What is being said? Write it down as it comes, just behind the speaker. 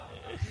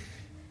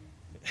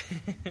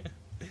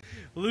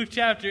Luke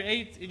chapter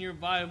 8 in your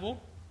Bible.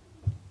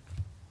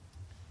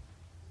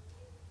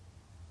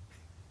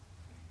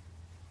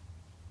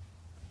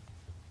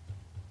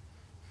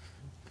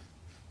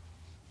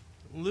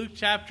 Luke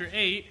chapter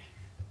 8.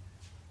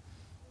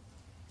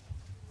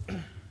 It's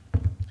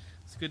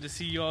good to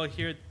see you all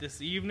here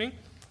this evening.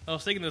 I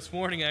was thinking this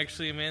morning,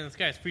 actually, man, this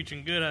guy's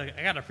preaching good.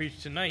 I got to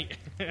preach tonight.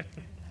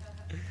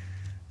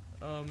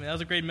 Oh, man, that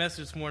was a great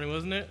message this morning,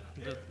 wasn't it?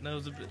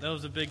 That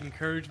was a big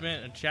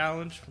encouragement, a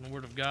challenge from the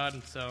Word of God.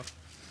 And so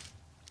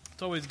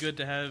it's always good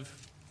to have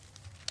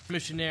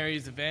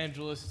missionaries,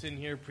 evangelists in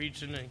here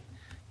preaching and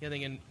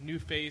getting a new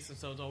face. And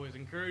so it's always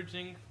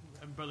encouraging.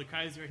 Brother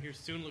Kaiser here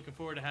soon. Looking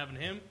forward to having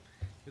him.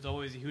 It's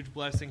always a huge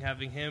blessing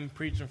having him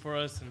preaching for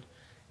us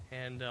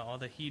and all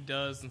that he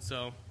does. And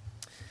so,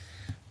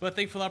 but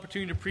thankful for the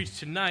opportunity to preach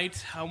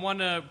tonight. I want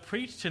to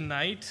preach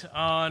tonight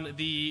on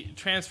the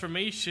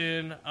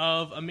transformation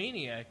of a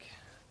maniac.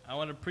 I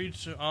want to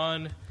preach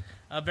on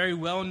a very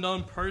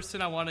well-known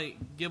person. I want to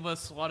give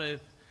us a lot of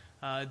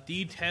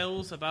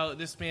details about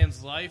this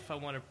man's life. I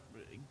want to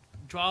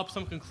draw up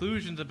some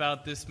conclusions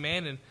about this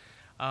man and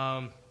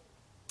kind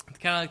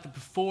of like the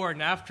before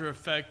and after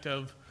effect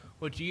of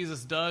what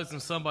Jesus does in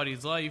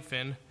somebody's life.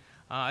 And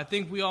I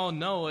think we all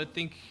know, I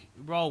think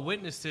we're all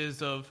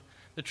witnesses of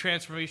the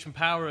transformation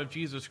power of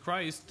Jesus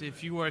Christ.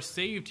 If you are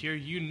saved here,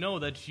 you know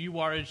that you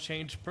are a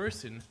changed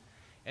person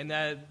and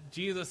that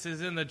Jesus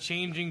is in the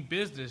changing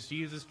business.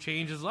 Jesus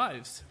changes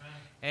lives. Amen.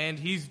 And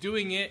he's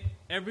doing it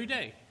every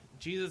day.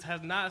 Jesus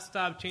has not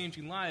stopped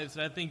changing lives,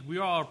 and I think we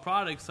are all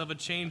products of a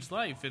changed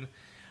life. And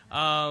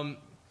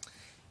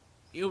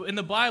in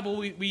the Bible,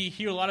 we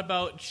hear a lot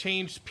about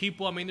changed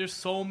people. I mean, there's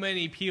so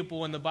many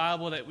people in the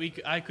Bible that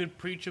I could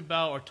preach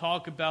about or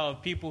talk about,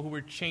 of people who were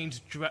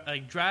changed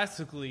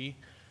drastically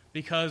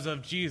because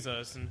of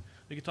Jesus. And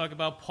we could talk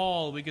about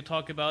Paul. We could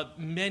talk about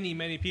many,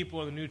 many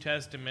people in the New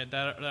Testament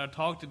that are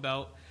talked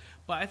about.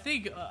 But I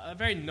think a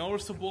very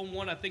noticeable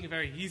one, I think a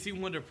very easy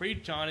one to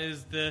preach on,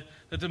 is the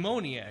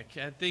demoniac.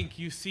 I think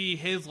you see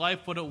his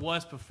life, what it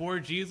was before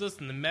Jesus,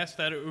 and the mess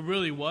that it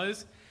really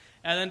was.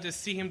 And then to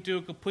see him do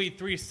a complete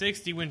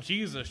 360 when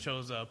Jesus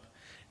shows up.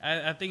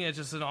 I think it's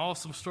just an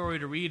awesome story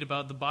to read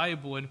about the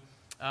Bible and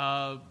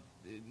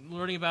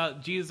learning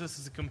about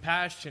Jesus'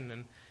 compassion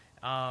and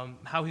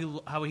how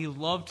he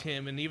loved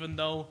him. And even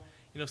though,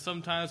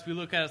 sometimes we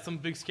look at some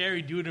big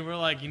scary dude and we're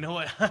like, you know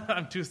what,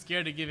 I'm too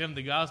scared to give him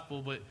the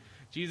gospel. But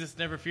Jesus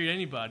never feared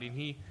anybody, and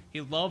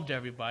he loved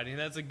everybody. And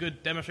that's a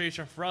good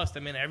demonstration for us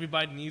that, man,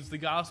 everybody needs the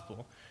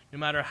gospel. No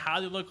matter how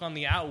they look on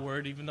the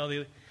outward, even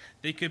though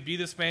they could be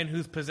this man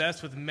who's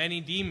possessed with many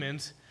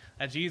demons,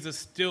 that Jesus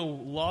still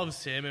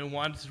loves him and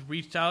wants to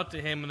reach out to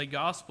him in the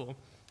gospel.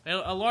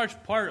 And a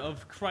large part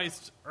of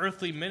Christ's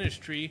earthly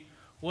ministry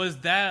was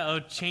that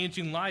of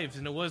changing lives,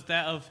 and it was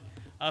that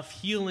of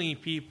healing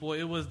people.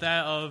 It was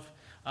that of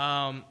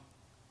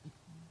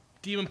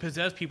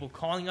demon-possessed people,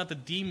 calling out the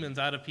demons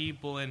out of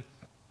people. And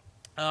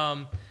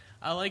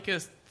I like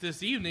us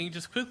this evening,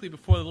 just quickly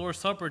before the Lord's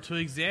Supper, to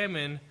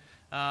examine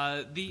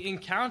the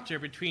encounter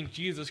between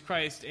Jesus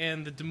Christ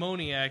and the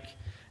demoniac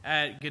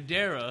at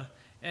Gadara,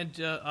 and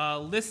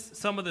list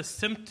some of the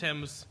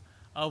symptoms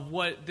of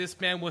what this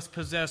man was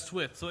possessed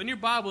with. So in your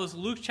Bibles,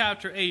 Luke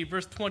chapter 8,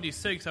 verse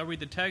 26, I'll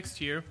read the text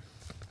here.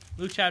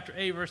 Luke chapter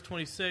 8, verse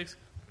 26,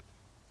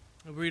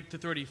 I'll read to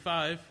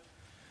 35.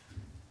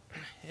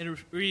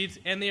 It reads,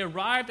 "And they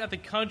arrived at the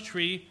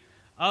country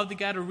of the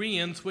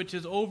Gadarenes, which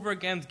is over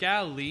against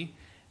Galilee,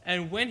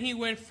 and when he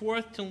went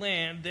forth to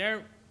land,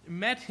 there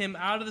met him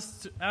out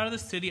of the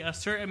city a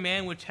certain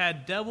man which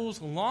had devils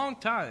a long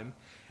time,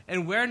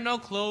 and wear no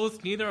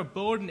clothes, neither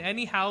abode in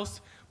any house,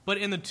 but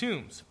in the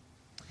tombs.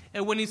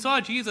 And when he saw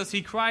Jesus,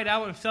 he cried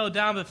out and fell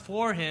down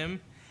before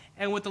him,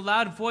 and with a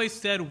loud voice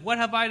said, What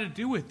have I to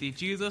do with thee,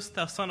 Jesus,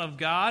 thou Son of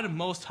God,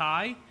 Most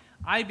High?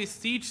 I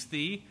beseech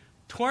thee,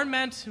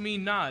 torment me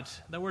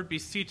not." That word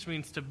beseech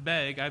means to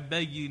beg. "I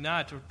beg you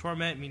not to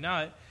torment me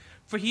not."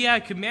 For he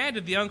had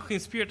commanded the unclean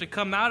spirit to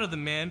come out of the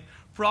man,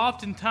 for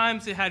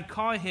oftentimes it had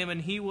caught him,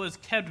 and he was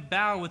kept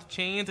bound with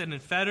chains and in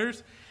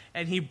fetters,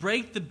 and he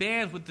brake the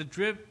bands with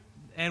the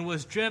and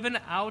was driven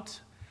of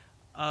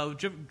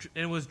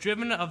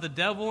the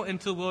devil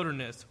into the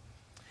wilderness.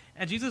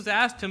 And Jesus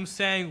asked him,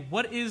 saying,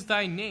 What is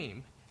thy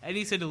name? And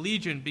he said,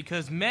 Legion,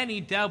 because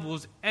many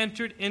devils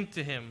entered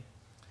into him.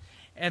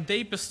 And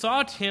they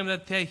besought him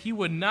that he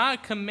would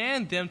not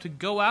command them to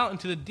go out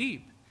into the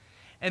deep.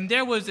 And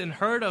there was an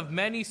herd of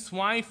many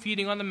swine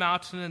feeding on the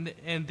mountain,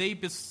 and they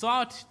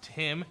besought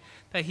him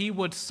that he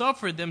would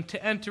suffer them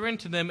to enter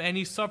into them, and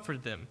he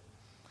suffered them.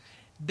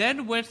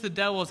 Then went the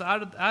devils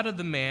out of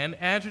the man,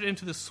 entered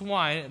into the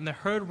swine, and the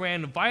herd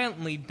ran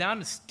violently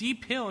down a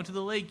steep hill into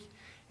the lake,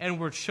 and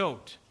were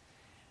choked.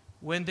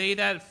 When they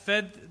that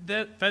fed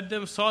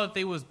them saw that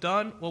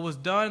what was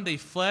done, they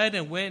fled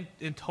and went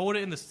and told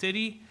it in the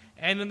city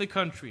and in the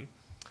country.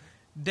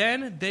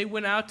 Then they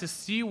went out to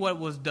see what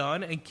was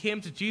done, and came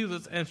to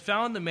Jesus, and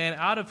found the man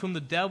out of whom the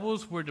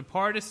devils were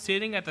departed,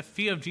 sitting at the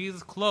feet of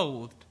Jesus,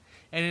 clothed,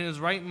 and in his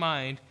right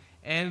mind,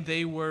 and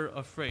they were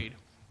afraid.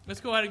 Let's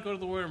go ahead and go to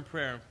the Word in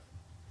prayer.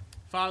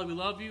 Father, we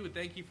love you. We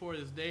thank you for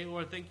this day,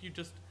 Lord. Thank you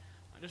just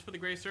for the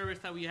great service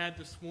that we had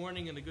this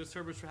morning and the good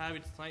service we're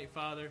having tonight,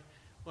 Father.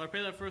 Lord, I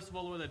pray that first of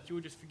all, Lord, that you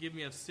would just forgive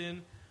me of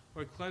sin,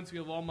 Lord, cleanse me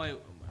of all my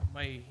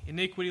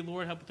iniquity,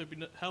 Lord.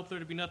 Help there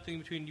to be nothing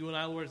between you and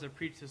I, Lord, as I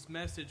preach this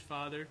message,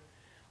 Father.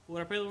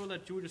 Lord, I pray, Lord,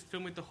 that you would just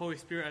fill me with the Holy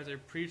Spirit as I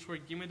preach.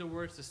 Lord, give me the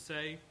words to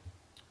say.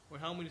 Lord,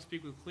 help me to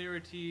speak with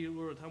clarity.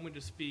 Lord, help me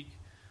to speak.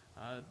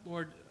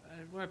 Lord,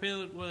 I pray,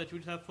 Lord, that you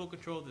would have full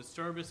control of this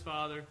service,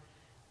 Father.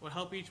 Lord,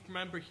 help each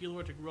member here,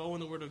 Lord, to grow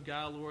in the Word of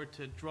God, Lord,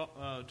 to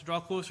draw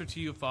closer to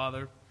you,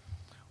 Father.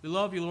 We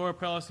love you, Lord. I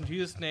pray this in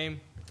Jesus' name.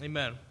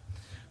 Amen.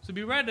 So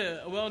we read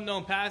a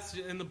well-known passage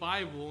in the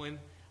Bible, and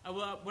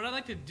what I'd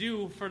like to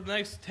do for the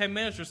next 10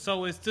 minutes or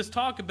so is just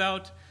talk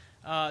about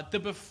the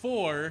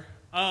before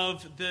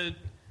of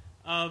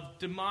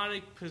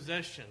demonic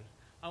possession.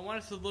 I want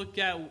us to look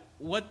at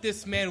what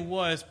this man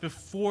was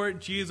before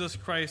Jesus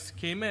Christ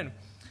came in.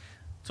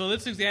 So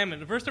let's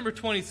examine. Verse number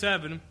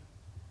 27,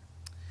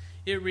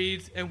 it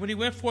reads, "And when he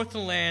went forth to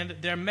the land,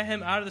 there met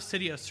him out of the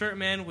city a certain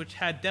man which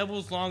had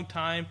devils long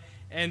time,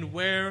 and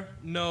wear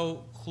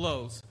no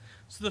clothes."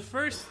 So the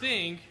first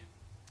thing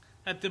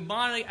that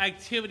demonic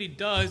activity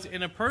does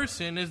in a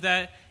person is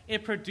that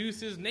it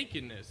produces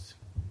nakedness.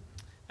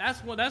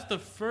 That's the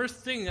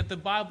first thing that the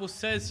Bible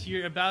says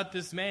here about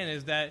this man,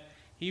 is that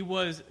he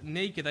was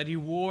naked, that he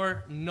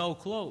wore no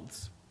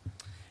clothes.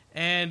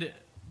 And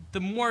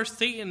the more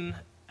Satan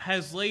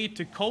has laid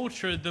to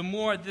culture, the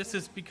more this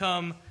has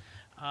become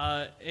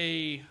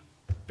a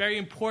very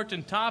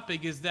important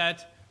topic, is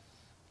that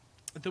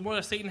the more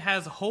that Satan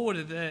has a hold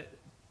of it,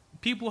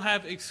 people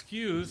have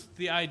excused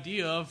the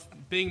idea of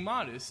being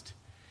modest.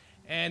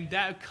 And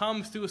that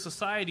comes through a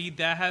society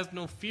that has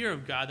no fear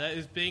of God, that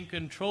is being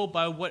controlled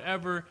by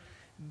whatever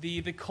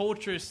the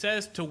culture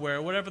says to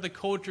wear, whatever the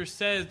culture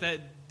says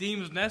that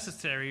deems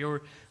necessary,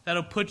 or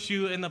that'll put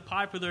you in the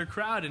popular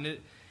crowd. And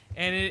it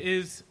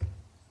is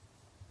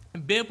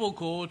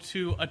biblical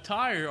to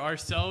attire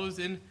ourselves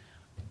in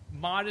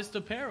modest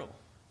apparel.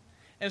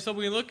 And so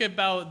when we look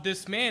about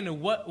this man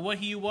and what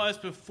he was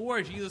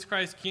before Jesus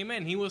Christ came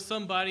in, he was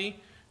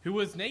somebody who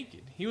was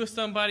naked. He was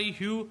somebody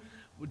who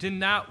was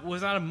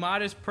not a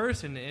modest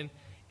person. And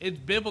it's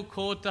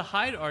biblical to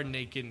hide our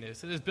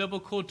nakedness. It is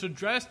biblical to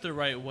dress the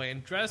right way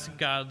and dress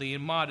godly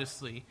and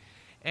modestly.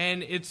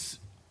 And it's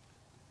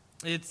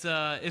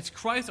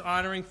Christ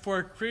honoring for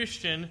a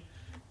Christian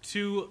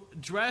to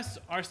dress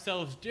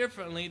ourselves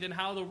differently than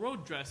how the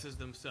world dresses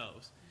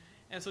themselves.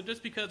 And so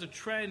just because a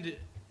trend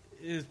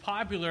is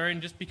popular,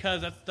 and just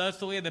because that's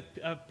the way that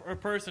a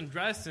person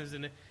dresses,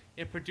 and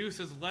it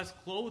produces less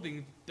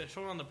clothing that's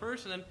shown on the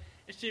person, then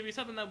it should be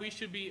something that we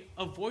should be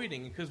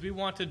avoiding, because we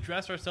want to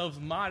dress ourselves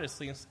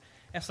modestly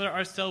and set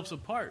ourselves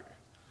apart.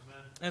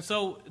 Amen. And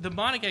so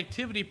demonic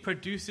activity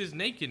produces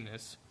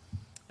nakedness.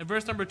 In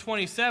verse number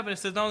 27, it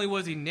says not only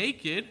was he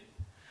naked,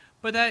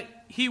 but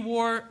that he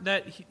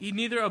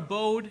neither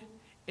abode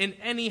in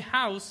any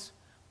house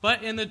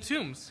but in the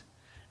tombs.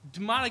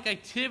 Demonic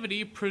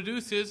activity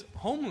produces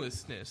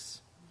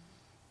homelessness.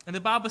 And the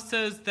Bible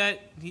says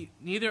that he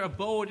neither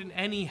abode in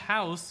any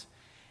house.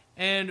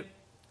 And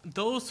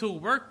those who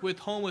work with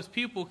homeless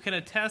people can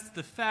attest to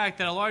the fact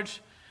that a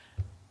large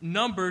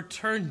number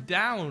turn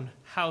down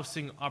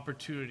housing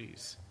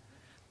opportunities.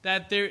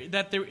 That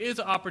there is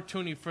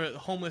opportunity for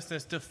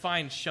homelessness to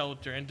find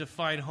shelter and to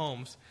find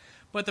homes.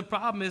 But the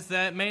problem is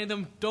that many of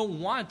them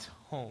don't want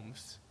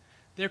homes.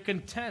 They're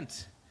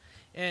content.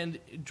 And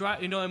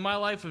in my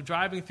life of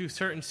driving through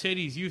certain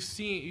cities, you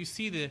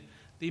see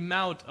the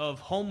amount of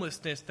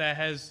homelessness that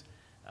has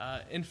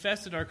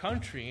infested our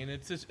country, and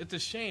it's a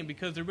shame,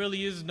 because there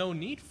really is no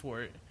need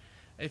for it.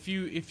 If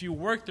you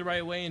work the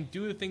right way and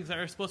do the things that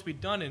are supposed to be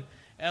done, and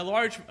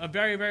a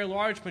very, very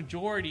large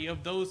majority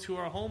of those who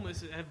are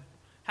homeless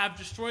have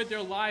destroyed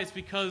their lives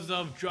because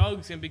of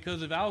drugs and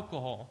because of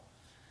alcohol.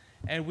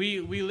 And we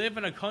live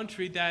in a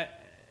country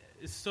that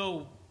is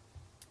so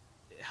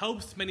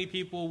helps many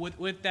people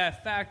with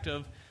that fact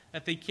of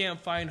that they can't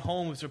find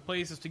homes or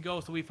places to go.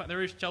 So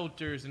there is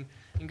shelters and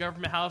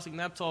government housing, and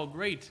that's all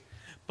great.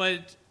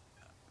 But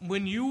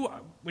when you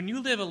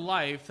live a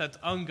life that's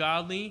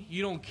ungodly,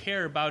 you don't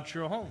care about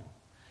your home.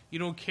 You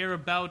don't care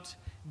about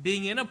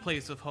being in a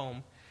place of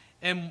home.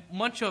 And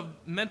much of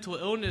mental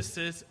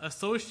illnesses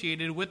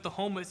associated with the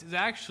homeless is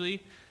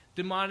actually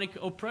demonic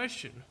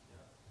oppression.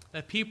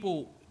 That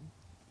people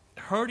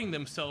hurting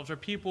themselves, or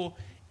people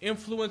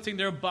influencing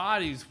their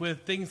bodies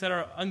with things that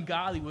are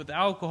ungodly, with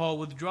alcohol,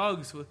 with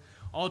drugs, with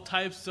all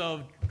types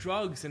of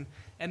drugs.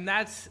 And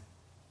that's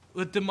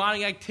what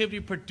demonic activity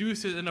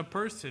produces in a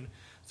person.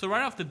 So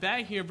right off the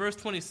bat here, verse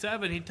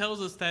 27, he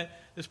tells us that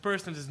this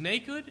person is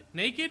naked,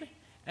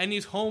 and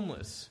he's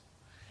homeless.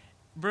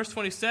 Verse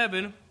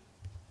 27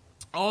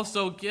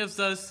 also gives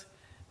us,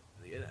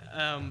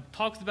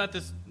 talks about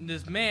this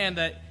man,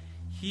 that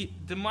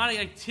demonic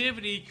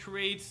activity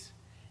creates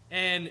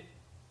an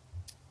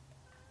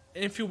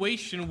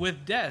infatuation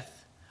with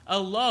death, a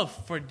love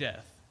for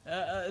death,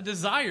 a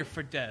desire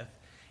for death.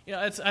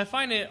 I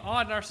find it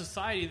odd in our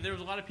society. There's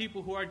a lot of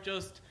people who are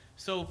just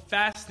so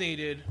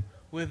fascinated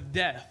with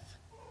death.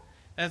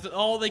 That's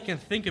all they can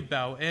think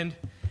about. And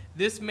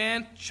this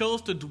man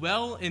chose to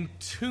dwell in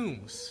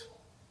tombs.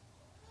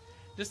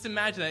 Just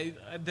imagine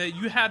that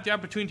you have the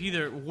opportunity to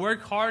either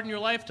work hard in your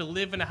life to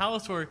live in a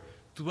house or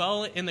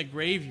dwell in the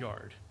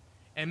graveyard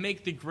and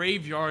make the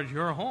graveyard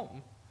your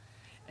home.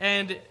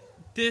 And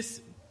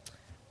this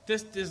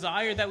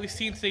desire that we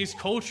see in today's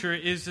culture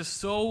is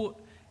just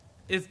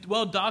it's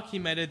well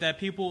documented that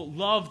people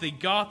love the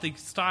gothic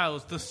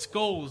styles, the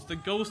skulls, the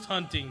ghost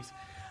huntings.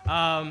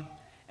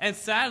 And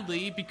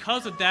sadly,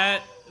 because of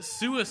that,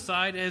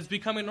 suicide is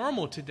becoming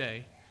normal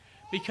today.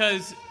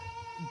 Because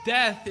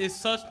death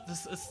is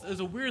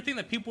a weird thing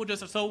that people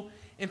just are so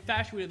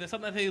infatuated. That's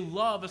something that they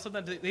love, it's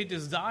something that they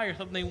desire,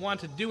 something they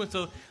want to do. And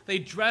so they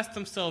dress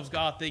themselves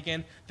gothic.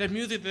 And the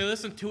music they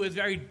listen to is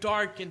very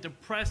dark and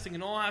depressing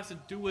and all has to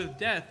do with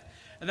death.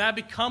 And that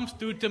becomes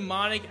through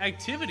demonic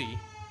activity.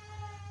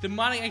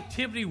 Demonic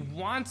activity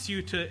wants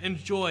you to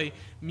enjoy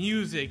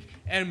music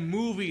and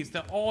movies,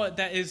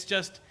 that is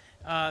just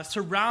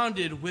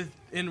surrounded with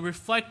and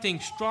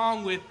reflecting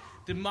strong with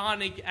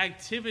demonic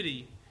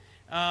activity.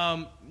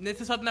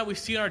 This is something that we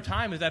see in our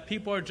time, is that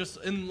people are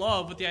just in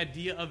love with the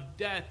idea of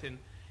death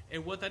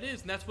and what that is.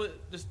 And that's what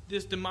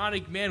this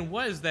demonic man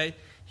was, that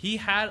he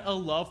had a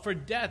love for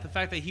death, the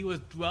fact that he was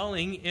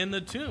dwelling in the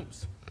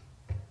tombs.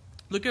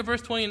 Look at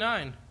verse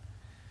 29. It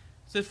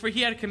says, "For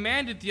he had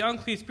commanded the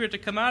unclean spirit to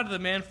come out of the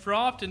man, for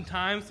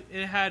oftentimes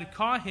it had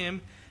caught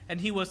him, and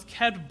he was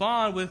kept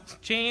bound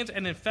with chains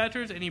and in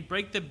fetters, and he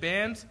brake the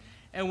bands,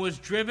 and was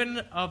driven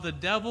of the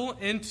devil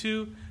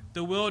into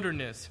the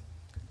wilderness."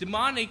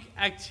 Demonic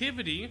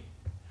activity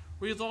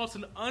results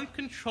in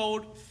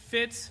uncontrolled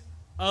fits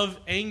of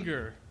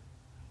anger.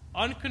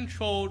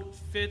 Uncontrolled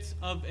fits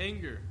of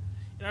anger.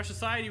 In our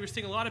society, we're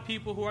seeing a lot of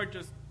people who are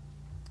just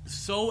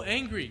so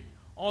angry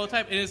all the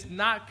time, and it's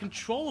not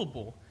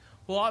controllable.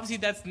 Well, obviously,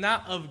 that's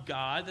not of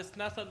God. That's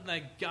not something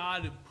that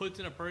God puts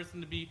in a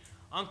person to be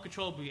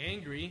uncontrollably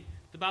angry.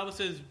 The Bible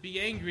says, be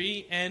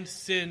angry and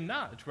sin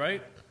not,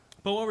 right?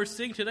 But what we're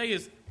seeing today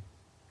is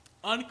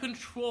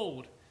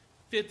uncontrolled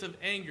fits of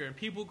anger and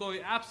people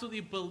going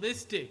absolutely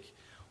ballistic.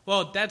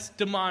 Well, that's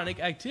demonic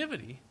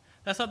activity.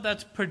 That's something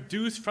that's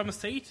produced from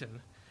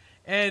Satan.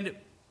 And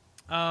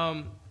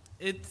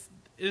it's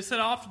said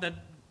often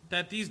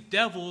that these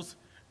devils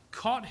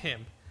caught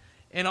him.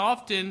 And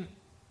often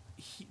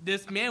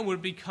this man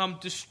would become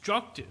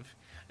destructive.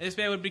 This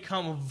man would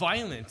become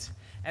violent.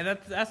 And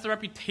that's the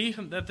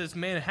reputation that this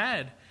man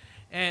had.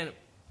 And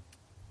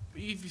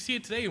if you see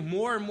it today,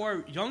 more and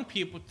more young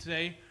people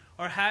today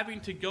are having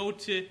to go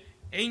to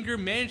anger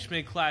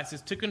management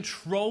classes to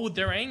control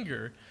their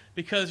anger,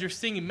 because you're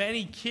seeing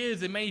many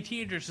kids and many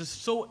teenagers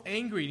just so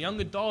angry, young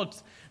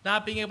adults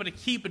not being able to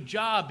keep a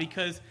job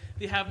because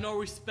they have no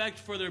respect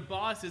for their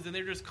bosses and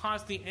they're just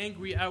constantly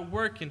angry at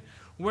work. And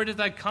where does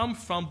that come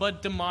from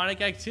but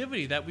demonic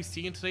activity that we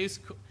see in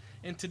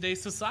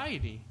today's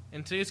society,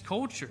 in today's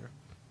culture?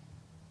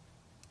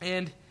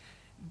 And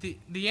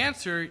the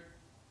answer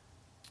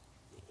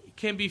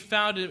can be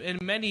found in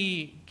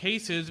many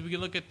cases. We can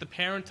look at the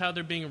parents, how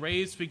they're being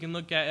raised. We can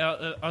look at,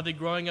 are they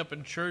growing up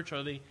in church?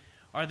 Are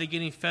they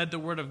getting fed the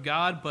Word of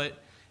God? But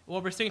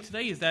what we're saying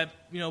today is that,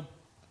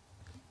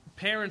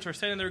 parents are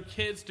sending their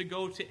kids to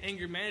go to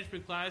anger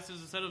management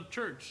classes instead of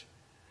church,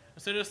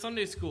 instead of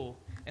Sunday school,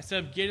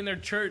 instead of getting their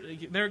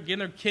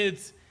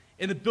kids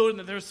in the building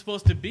that they're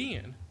supposed to be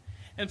in.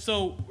 And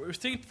so we're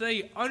seeing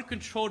today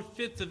uncontrolled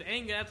fits of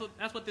anger.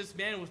 That's what this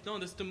man was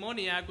known. This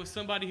demoniac was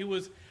somebody who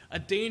was a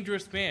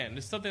dangerous man.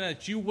 It's something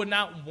that you would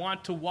not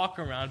want to walk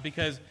around,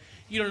 because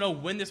you don't know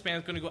when this man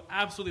is going to go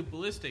absolutely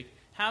ballistic.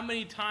 How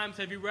many times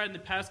have you read in the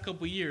past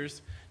couple of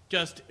years,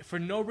 just for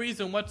no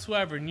reason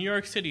whatsoever, New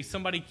York City,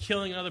 somebody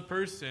killing another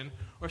person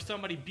or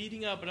somebody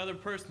beating up another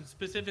person,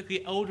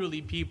 specifically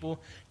elderly people,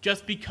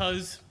 just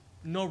because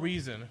no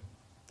reason?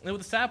 And what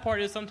the sad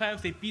part is,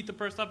 sometimes they beat the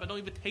person up and don't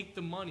even take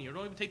the money or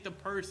don't even take the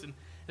person.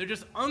 They're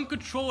just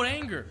uncontrolled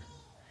anger.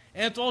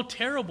 And it's all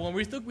terrible. And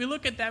we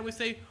look at that and we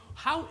say,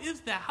 how is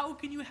that? How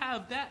can you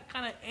have that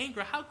kind of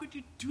anger? How could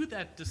you do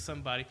that to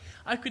somebody?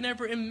 I could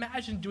never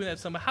imagine doing that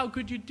to somebody. How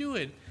could you do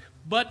it?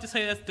 But to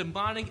say that's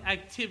demonic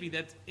activity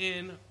that's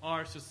in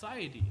our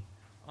society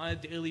on a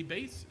daily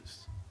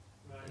basis.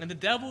 Right. And the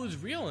devil is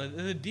real, and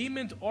the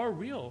demons are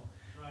real.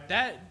 Right.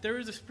 That there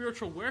is a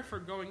spiritual warfare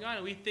going on,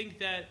 and we think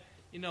that,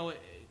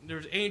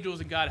 there's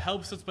angels and God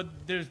helps us, but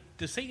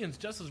the Satan's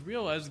just as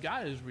real as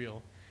God is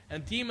real.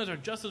 And demons are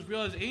just as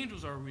real as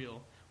angels are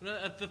real.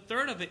 The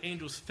third of the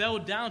angels fell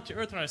down to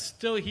earth and are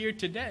still here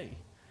today.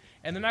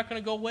 And they're not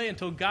going to go away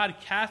until God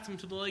casts them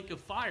to the lake of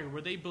fire,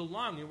 where they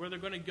belong and where they're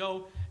going to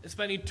go and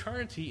spend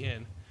eternity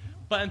in.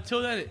 But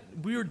until then,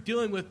 we are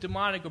dealing with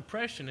demonic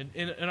oppression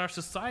in our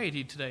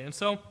society today. And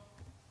so,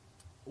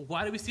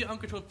 why do we see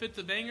uncontrolled fits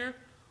of anger?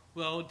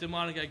 Well,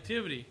 demonic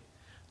activity.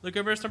 Look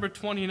at verse number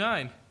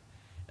 29.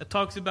 It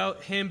talks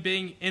about him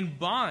being in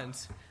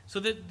bonds. So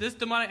that this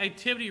demonic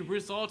activity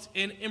results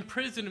in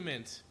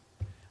imprisonment.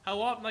 How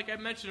often, like I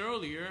mentioned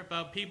earlier,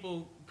 about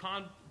people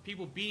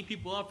beating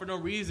people up for no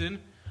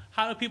reason,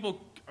 how do people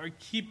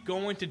keep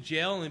going to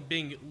jail and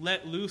being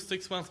let loose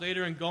 6 months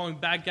later and going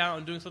back out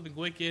and doing something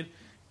wicked,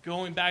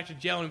 going back to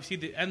jail, and we see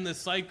the endless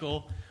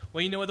cycle?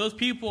 Well, you know what? Those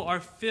people are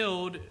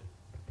filled,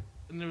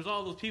 and the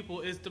result of those people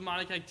is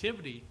demonic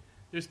activity.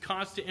 There's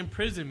constant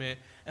imprisonment.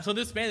 And so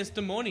this man, this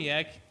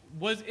demoniac,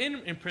 was in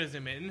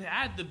imprisonment and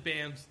had the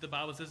bands, the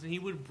Bible says, and he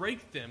would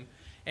break them.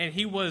 And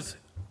he was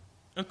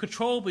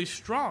uncontrollably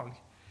strong.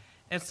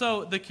 And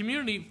so the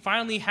community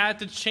finally had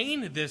to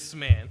chain this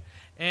man.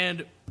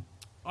 And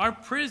our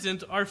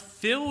prisons are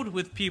filled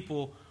with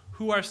people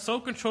who are so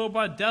controlled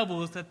by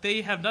devils that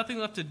they have nothing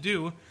left to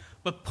do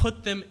but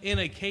put them in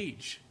a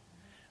cage.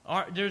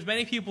 There's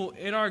many people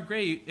in our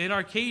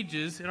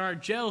cages, in our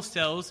jail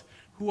cells,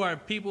 who are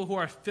people who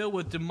are filled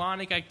with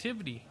demonic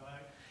activity.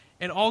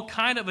 And all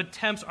kind of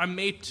attempts are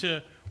made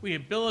to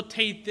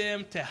rehabilitate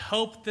them, to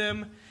help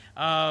them.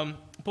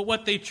 But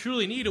what they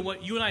truly need, and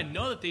what you and I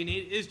know that they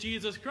need, is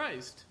Jesus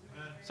Christ.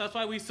 Amen. So that's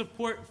why we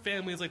support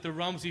families like the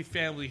Rumsey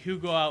family who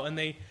go out and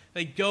they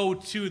go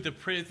to the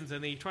prisons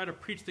and they try to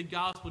preach the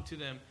gospel to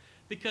them.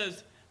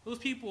 Because those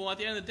people, at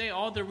the end of the day,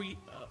 all the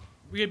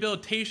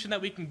rehabilitation that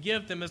we can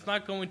give them is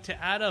not going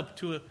to add up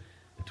to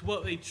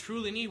what they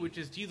truly need, which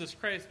is Jesus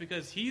Christ,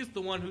 because he's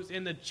the one who's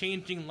in the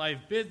changing life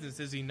business,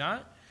 is he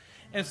not?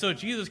 And so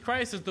Jesus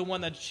Christ is the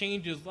one that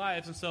changes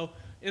lives. And so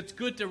it's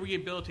good to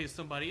rehabilitate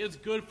somebody. It's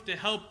good to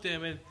help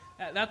them, and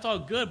that's all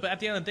good. But at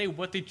the end of the day,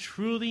 what they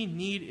truly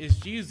need is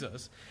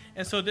Jesus.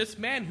 And so this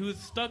man who's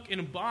stuck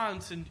in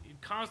bonds and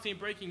constantly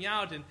breaking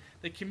out, and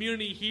the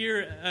community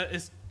here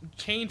is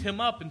chained him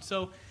up. And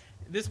so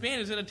this man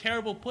is in a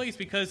terrible place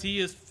because he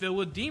is filled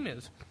with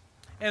demons.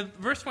 And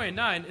verse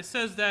 29, it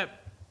says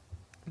that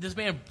this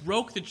man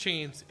broke the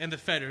chains and the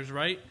fetters,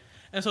 right?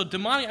 And so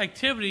demonic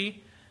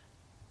activity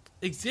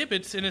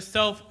exhibits in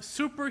itself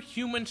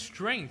superhuman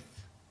strength.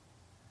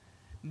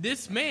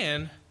 This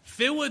man,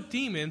 filled with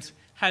demons,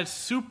 had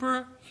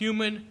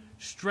superhuman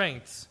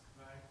strengths.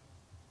 Right.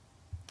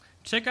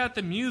 Check out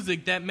the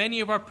music that many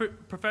of our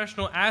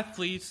professional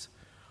athletes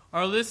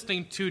are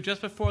listening to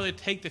just before they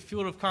take the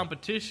field of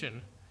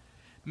competition.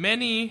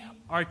 Many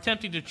are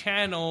attempting to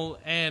channel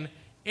an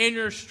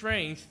inner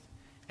strength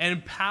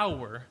and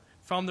power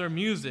from their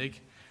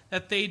music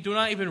that they do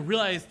not even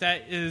realize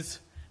that is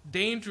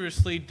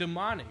dangerously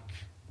demonic.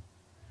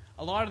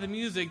 A lot of the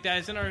music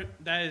that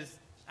is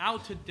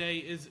out today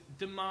is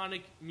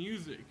demonic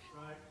music.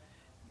 Right.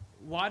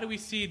 Why do we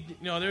see,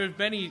 there are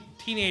many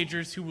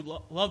teenagers who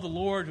love the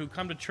Lord, who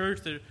come to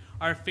church, that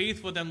are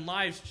faithful, and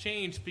lives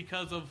changed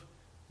because of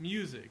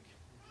music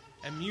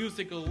and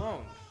music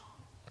alone.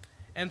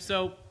 And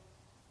so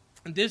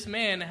this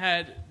man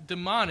had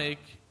demonic,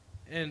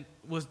 and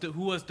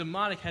who was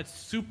demonic, had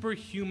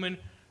superhuman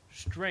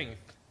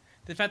strength.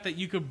 The fact that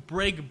you could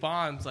break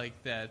bonds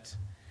like that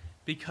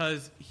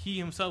because he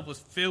himself was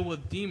filled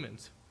with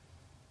demons.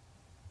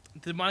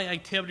 Demonic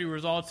activity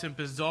results in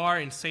bizarre,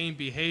 insane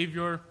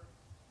behavior.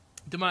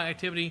 Demonic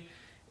activity,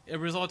 it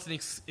results in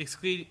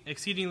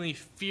exceedingly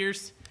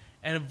fierce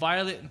and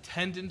violent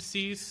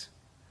tendencies.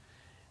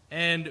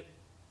 And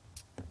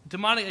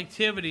demonic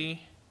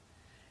activity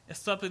is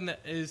something that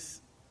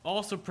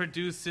also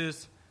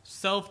produces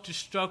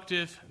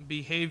self-destructive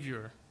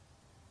behavior.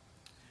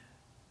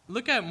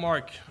 Look at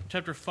Mark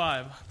chapter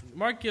 5.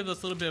 Mark gives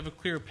us a little bit of a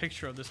clearer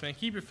picture of this, man.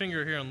 Keep your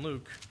finger here on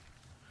Luke.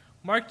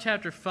 Mark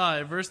chapter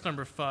 5, verse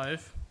number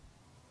 5.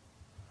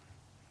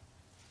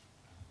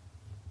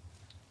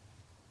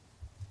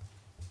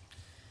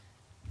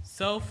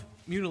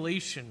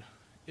 Self-mutilation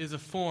is a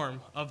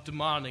form of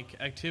demonic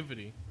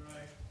activity.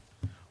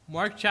 Right.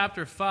 Mark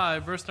chapter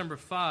 5, verse number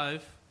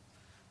 5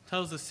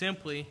 tells us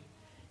simply,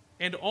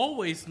 "And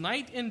always,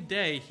 night and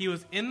day, he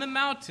was in the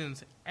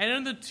mountains and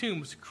in the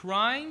tombs,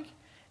 crying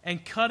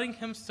and cutting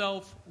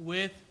himself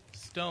with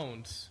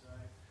stones."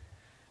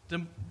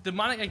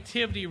 Demonic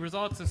activity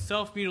results in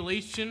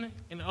self-mutilation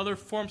and other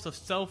forms of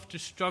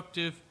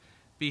self-destructive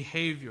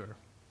behavior.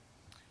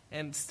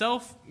 And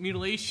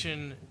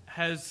self-mutilation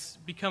has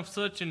become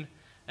such a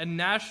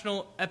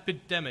national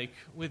epidemic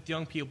with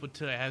young people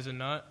today, has it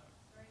not?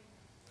 Right.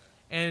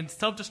 And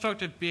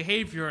self-destructive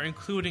behavior,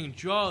 including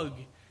drug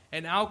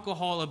and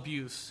alcohol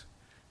abuse,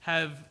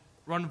 have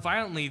run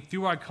violently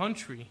through our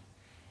country.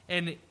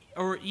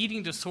 Or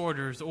eating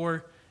disorders,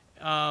 or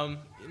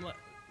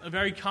a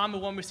very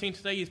common one we're seeing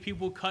today is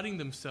people cutting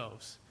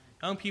themselves.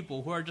 Young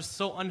people who are just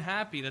so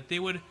unhappy that they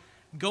would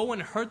go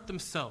and hurt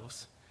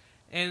themselves.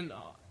 And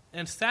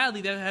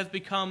sadly, that has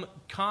become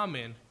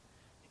common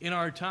in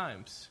our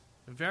times.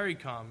 Very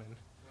common.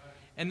 Right.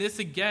 And this,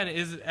 again,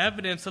 is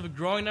evidence of a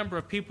growing number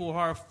of people who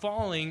are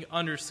falling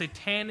under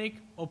satanic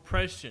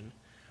oppression.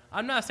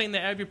 I'm not saying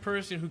that every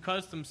person who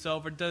cuts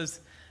themselves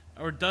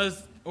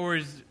or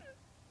is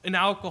in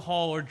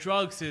alcohol or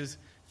drugs is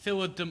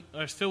filled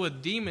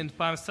with demons,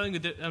 but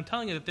I'm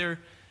telling you that they're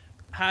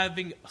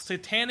having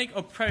satanic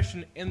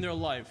oppression in their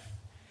life.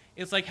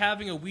 It's like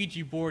having a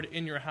Ouija board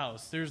in your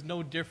house. There's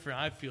no different,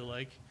 I feel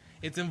like.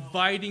 It's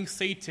inviting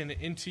Satan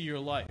into your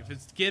life.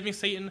 It's giving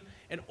Satan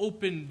an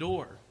open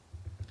door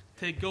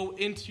to go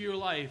into your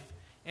life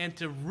and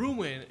to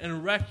ruin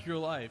and wreck your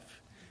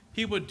life.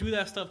 People do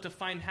that stuff to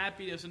find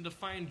happiness and to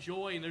find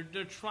joy, and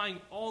they're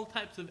trying all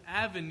types of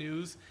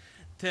avenues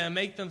to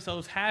make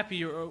themselves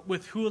happy or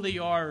with who they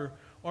are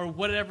or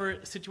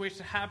whatever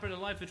situation happened in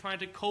life. They're trying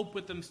to cope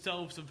with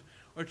themselves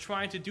or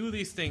trying to do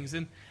these things.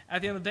 And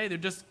at the end of the day, they're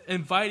just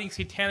inviting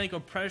satanic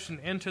oppression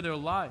into their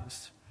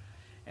lives.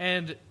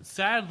 And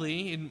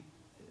sadly, in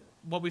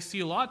what we see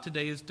a lot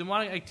today is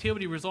demonic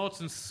activity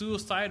results in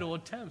suicidal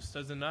attempts,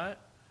 does it not?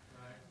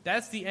 Right.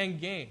 That's the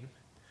end game.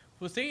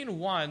 What Satan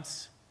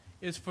wants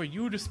is for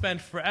you to spend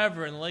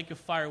forever in the lake of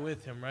fire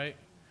with him, right?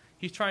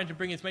 He's trying to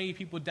bring as many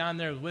people down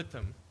there with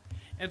him.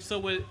 And so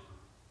what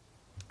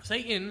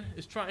Satan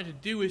is trying to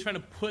do is trying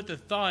to put the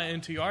thought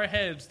into our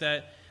heads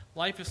that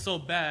life is so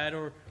bad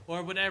or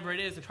whatever it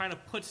is, and trying to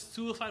put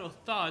suicidal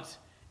thoughts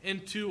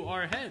into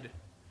our head.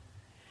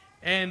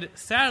 And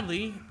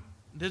sadly,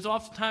 this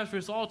oftentimes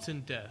results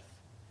in death.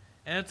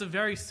 And it's a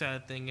very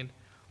sad thing.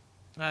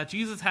 And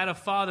Jesus had a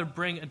father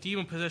bring a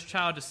demon-possessed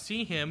child to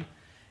see him.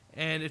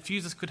 And if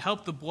Jesus could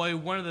help the boy,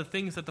 one of the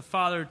things that the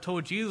father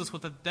told Jesus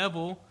was that the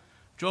devil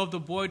drove the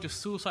boy to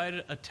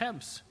suicide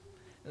attempts.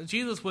 And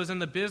Jesus was in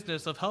the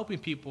business of helping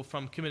people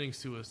from committing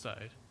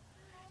suicide.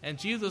 And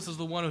Jesus is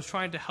the one who's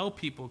trying to help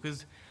people,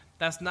 because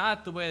that's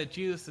not the way that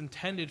Jesus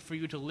intended for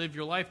you to live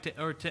your life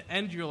or to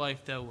end your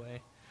life that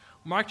way.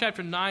 Mark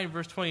chapter 9,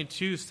 verse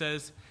 22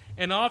 says,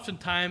 "And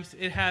oftentimes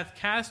it hath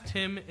cast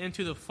him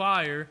into the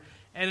fire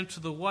and into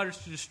the waters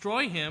to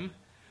destroy him.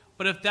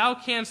 But if thou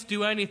canst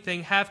do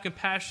anything, have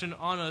compassion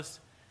on us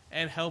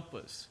and help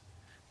us."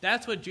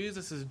 That's what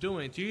Jesus is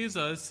doing.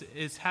 Jesus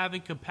is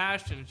having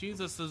compassion.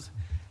 Jesus is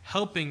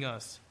helping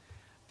us.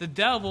 The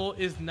devil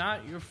is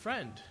not your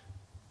friend.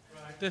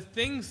 Right. The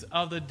things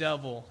of the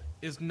devil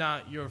is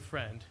not your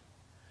friend.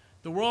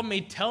 The world may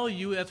tell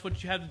you that's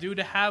what you have to do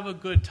to have a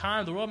good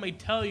time. The world may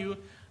tell you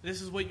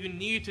this is what you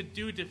need to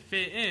do to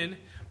fit in,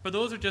 but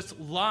those are just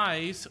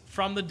lies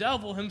from the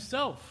devil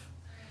himself.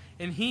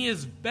 And he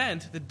is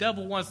bent. The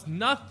devil wants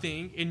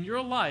nothing in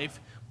your life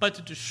but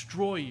to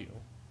destroy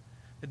you.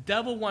 The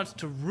devil wants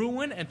to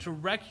ruin and to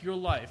wreck your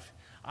life.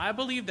 I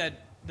believe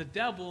that the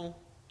devil,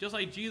 just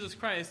like Jesus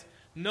Christ,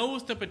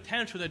 knows the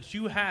potential that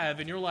you have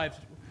in your life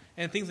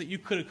and things that you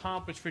could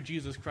accomplish for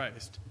Jesus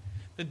Christ.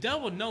 The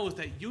devil knows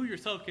that you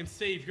yourself can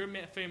save your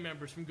family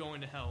members from going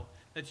to hell,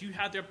 that you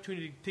have the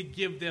opportunity to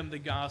give them the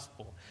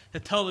gospel, to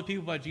tell the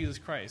people about Jesus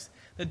Christ.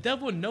 The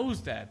devil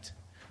knows that.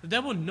 The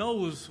devil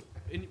knows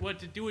what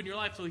to do in your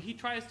life, so he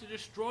tries to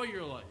destroy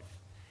your life.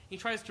 He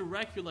tries to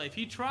wreck your life.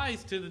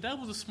 The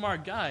devil's a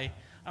smart guy.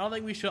 I don't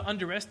think we should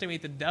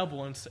underestimate the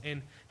devil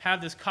and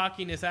have this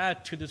cockiness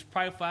attitude, this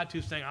prideful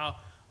attitude saying, "Oh,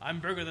 I'm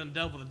bigger than the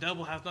devil. The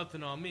devil has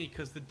nothing on me,"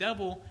 because the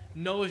devil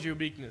knows your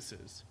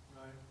weaknesses.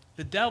 Right.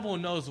 The devil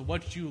knows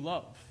what you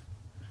love.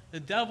 The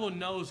devil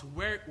knows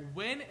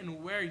when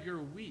and where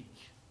you're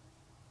weak.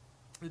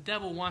 The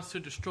devil wants to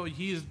destroy you.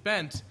 He is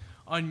bent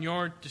on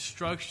your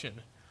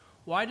destruction.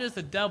 Why does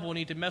the devil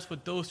need to mess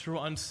with those who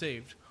are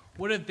unsaved?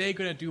 What are they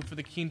going to do for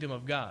the kingdom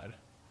of God?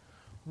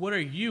 What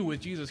are you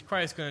with Jesus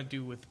Christ going to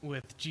do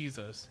with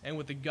Jesus and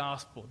with the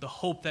gospel, the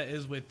hope that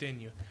is within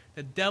you?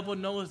 The devil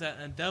knows that,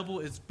 and the devil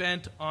is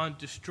bent on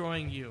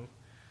destroying you.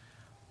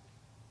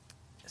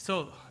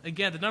 So,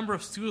 again, the number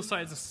of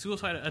suicides and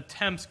suicide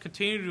attempts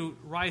continue to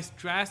rise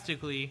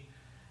drastically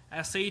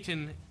as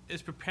Satan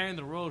is preparing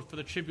the road for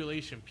the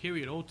tribulation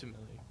period,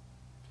 ultimately.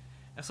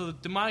 And so the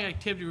demonic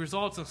activity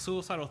results in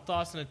suicidal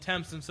thoughts and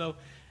attempts. And so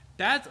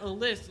that's a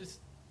list. It's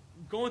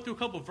going through a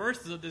couple of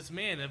verses of this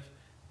man, of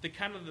the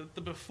kind of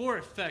the before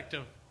effect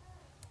of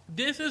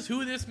this is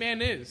who this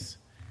man is.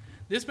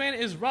 This man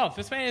is rough.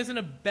 This man is in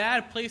a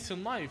bad place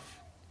in life.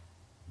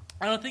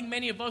 I don't think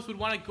many of us would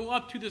want to go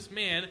up to this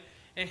man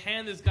and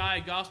hand this guy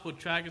a gospel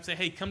tract and say,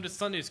 "Hey, come to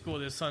Sunday school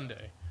this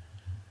Sunday."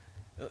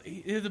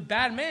 He's a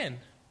bad man.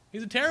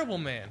 He's a terrible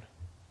man.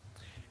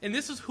 And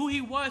this is who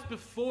he was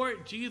before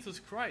Jesus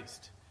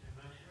Christ.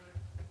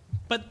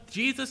 But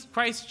Jesus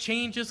Christ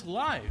changes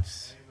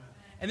lives.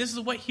 And this is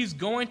what he's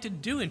going to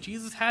do. And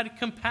Jesus had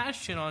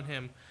compassion on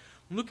him.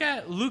 Look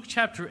at Luke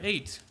chapter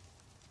 8.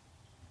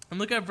 And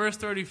look at verse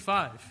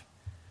 35.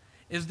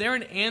 Is there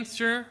an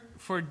answer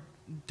for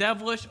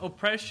devilish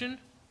oppression?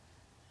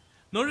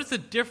 Notice the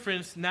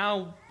difference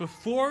now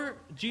before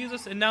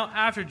Jesus and now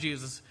after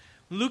Jesus.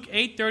 Luke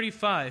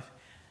 8:35.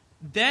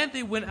 Then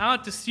they went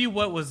out to see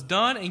what was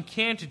done and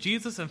came to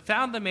Jesus and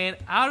found the man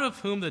out of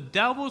whom the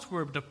devils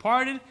were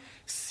departed,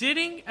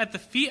 sitting at the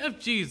feet of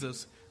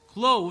Jesus,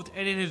 clothed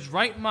and in his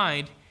right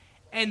mind,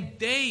 and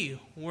they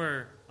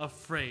were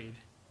afraid.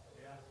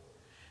 Yeah.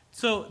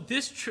 So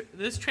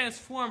this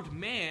transformed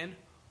man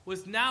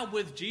was now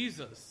with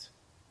Jesus.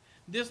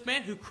 This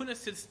man who couldn't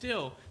sit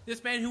still,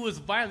 this man who was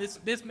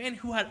violent, this man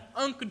who had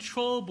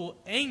uncontrollable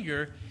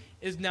anger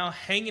is now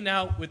hanging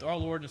out with our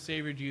Lord and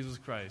Savior Jesus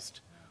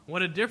Christ.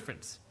 What a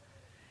difference.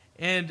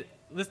 And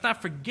let's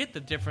not forget the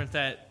difference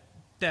that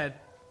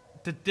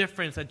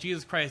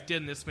Jesus Christ did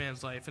in this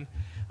man's life. And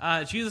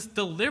Jesus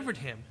delivered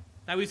him.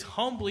 Now he's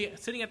humbly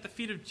sitting at the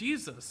feet of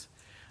Jesus.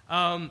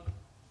 Now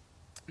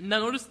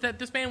notice that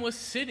this man was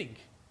sitting.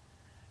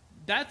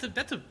 That's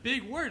a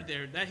big word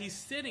there, that he's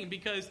sitting,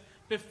 because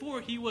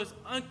before he was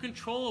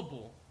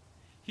uncontrollable.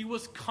 He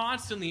was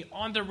constantly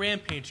on the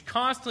rampage,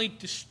 constantly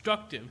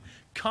destructive,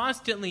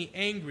 constantly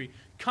angry,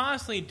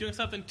 constantly doing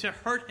something to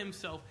hurt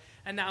himself,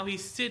 and now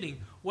he's sitting.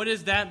 What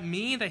does that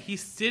mean, that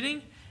he's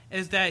sitting?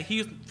 Is that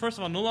he's, first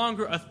of all, no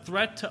longer a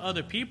threat to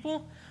other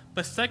people,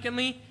 but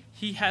secondly,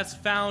 he has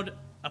found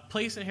a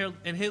place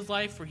in his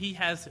life where he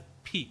has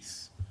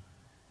peace,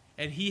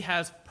 and he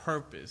has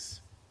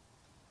purpose.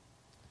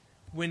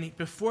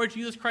 Before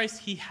Jesus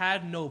Christ, he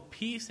had no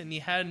peace and he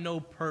had no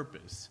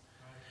purpose.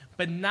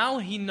 But now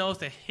he knows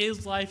that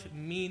his life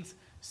means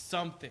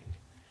something.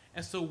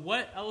 And so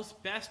what else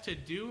best to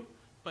do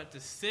but to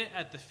sit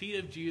at the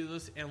feet of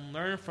Jesus and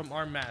learn from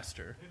our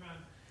Master? Amen.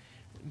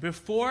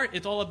 Before,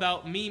 it's all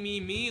about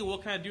me,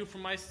 what can I do for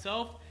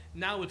myself?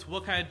 Now it's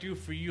what can I do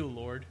for you,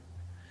 Lord?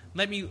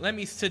 Let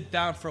me sit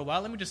down for a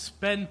while. Let me just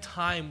spend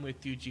time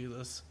with you,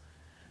 Jesus.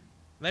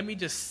 Let me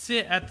just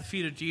sit at the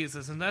feet of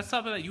Jesus. And that's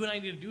something that you and I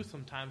need to do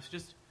sometimes.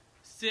 Just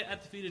sit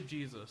at the feet of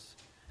Jesus.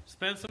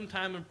 Spend some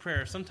time in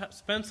prayer.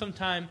 Spend some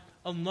time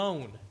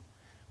alone.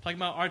 Talking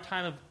about our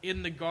time of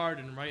in the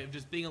garden, right? Of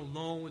just being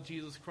alone with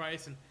Jesus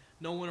Christ and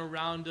no one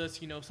around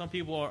us. You know, some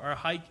people are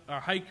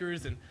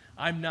hikers, and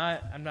I'm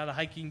not a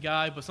hiking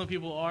guy, but some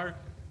people are.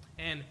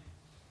 And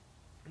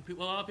a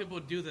lot of people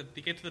do that.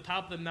 They get to the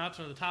top of the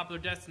mountain or the top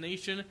of their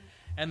destination,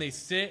 and they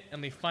sit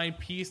and they find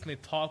peace and they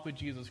talk with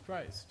Jesus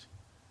Christ.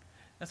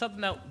 That's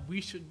something that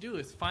we should do,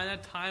 is find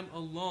that time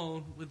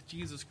alone with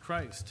Jesus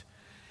Christ.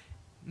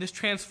 This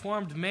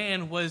transformed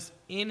man was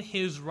in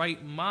his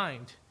right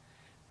mind.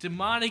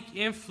 Demonic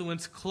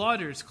influence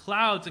clutters,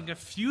 clouds, and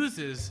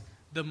confuses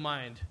the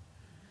mind.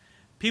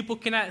 People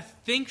cannot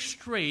think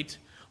straight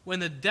when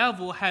the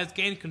devil has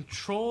gained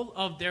control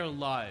of their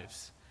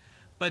lives.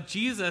 But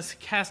Jesus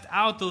cast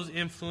out those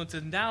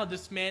influences. Now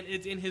this man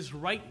is in his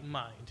right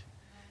mind.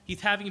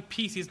 He's having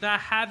peace. He's not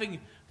having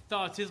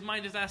thoughts. His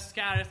mind is not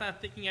scattered. It's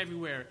not thinking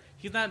everywhere.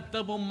 He's not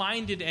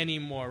double-minded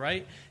anymore,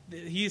 right?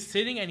 He's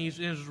sitting and he's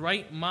in his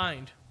right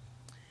mind.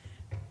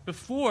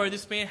 Before,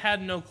 this man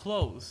had no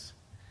clothes.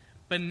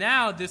 But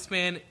now this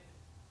man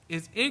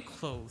is in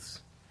clothes.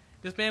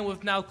 This man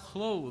was now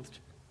clothed.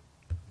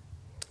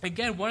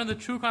 Again, one of the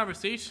true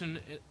conversation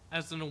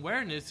as an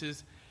awareness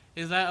is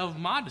that of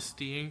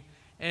modesty.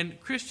 And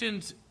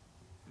Christians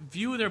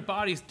view their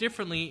bodies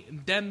differently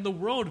than the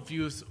world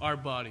views our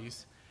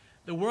bodies.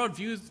 The world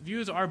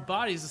views our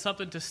bodies as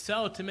something to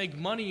sell, to make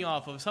money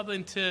off of,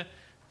 something to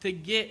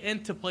get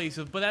into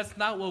places. But that's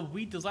not what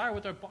we desire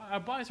with our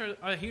bodies.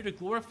 Are here to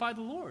glorify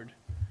the Lord.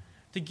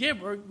 To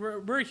give,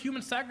 we're a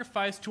human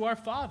sacrifice to our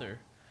Father.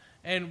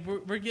 And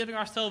we're giving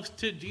ourselves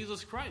to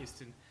Jesus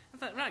Christ. And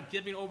we're not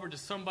giving over to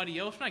somebody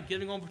else. We're not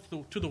giving over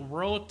to the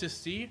world to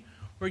see.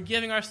 We're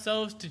giving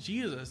ourselves to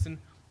Jesus. And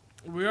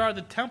we are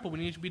the temple. We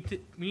need to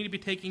be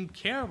taking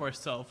care of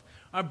ourselves.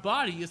 Our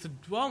body is the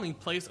dwelling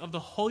place of the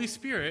Holy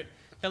Spirit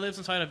that lives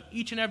inside of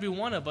each and every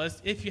one of us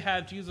if you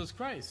have Jesus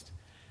Christ.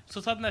 So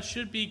something that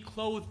should be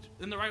clothed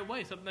in the right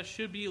way, something that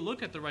should be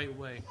looked at the right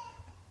way.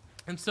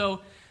 And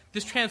so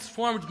this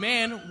transformed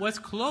man was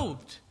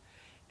clothed.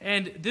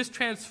 And this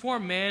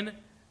transformed man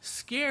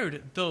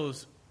scared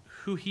those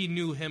who he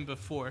knew him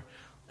before.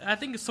 I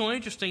think it's so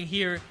interesting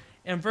here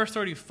in verse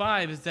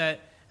 35 is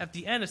that at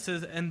the end it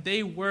says, and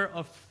they were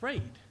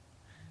afraid.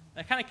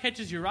 That kind of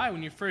catches your eye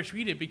when you first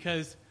read it,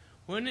 because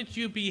wouldn't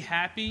you be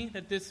happy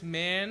that this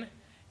man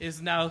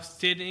is now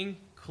sitting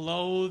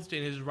clothed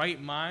in his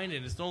right mind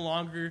and is no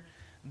longer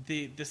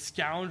the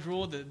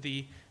scoundrel,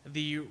 the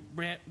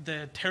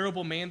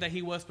terrible man that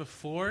he was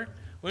before?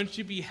 Wouldn't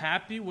you be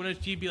happy?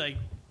 Wouldn't you be like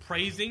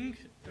praising?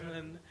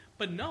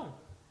 But no.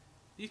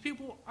 These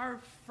people are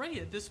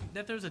afraid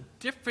that there's a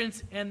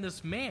difference in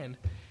this man.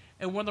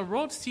 And when the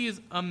world sees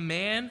a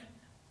man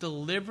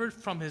delivered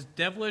from his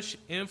devilish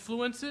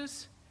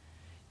influences,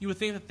 you would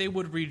think that they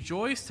would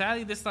rejoice.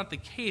 Sadly, that's not the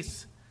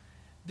case.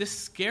 This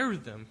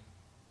scared them.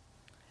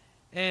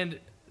 And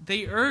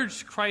they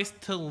urged Christ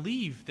to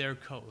leave their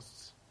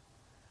coasts.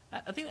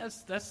 I think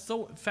that's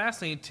so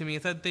fascinating to me,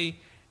 is that they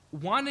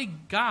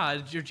wanted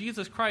God, your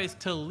Jesus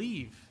Christ, to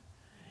leave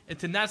and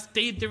to not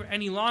stay there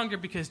any longer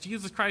because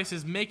Jesus Christ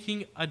is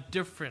making a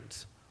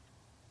difference.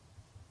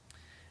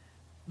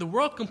 The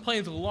world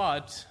complains a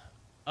lot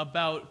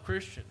about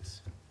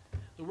Christians.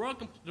 The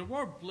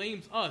world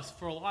blames us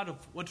for a lot of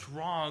what's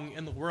wrong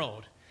in the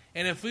world.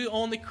 And if we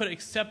only could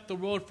accept the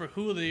world for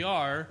who they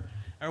are,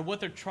 or what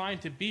they're trying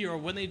to be, or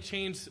when they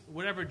change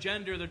whatever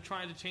gender they're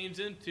trying to change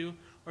into,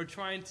 or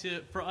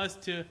for us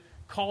to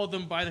call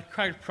them by the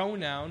correct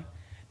pronoun,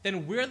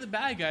 then we're the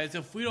bad guys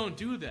if we don't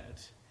do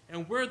that.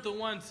 And we're the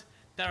ones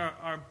that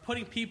are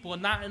putting people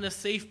not in a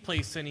safe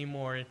place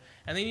anymore.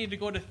 And they need to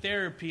go to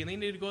therapy, and they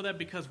need to go there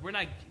because we're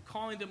not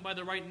calling them by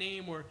the right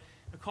name or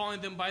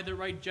calling them by the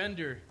right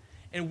gender.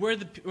 And we're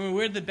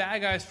the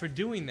bad guys for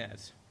doing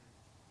that.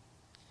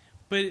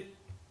 But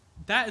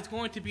that is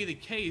going to be the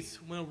case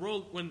when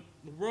the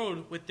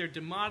world with their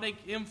demonic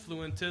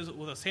influences,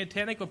 with a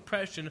satanic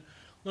oppression,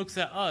 looks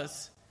at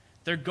us.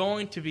 They're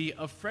going to be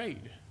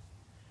afraid,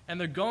 and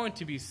they're going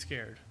to be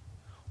scared.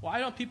 Why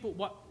don't people?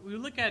 We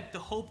look at the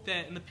hope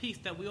that and the peace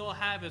that we all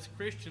have as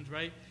Christians,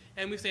 right?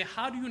 And we say,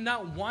 how do you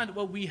not want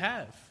what we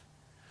have?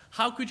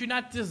 How could you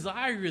not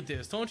desire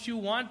this? Don't you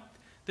want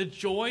the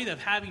joy of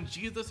having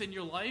Jesus in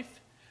your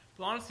life?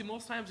 But honestly,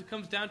 most times it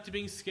comes down to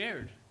being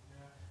scared.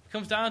 It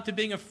comes down to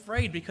being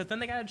afraid, because then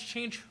they got to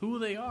change who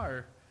they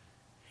are.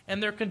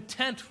 And they're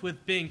content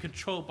with being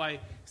controlled by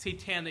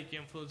satanic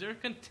influence. They're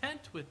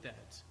content with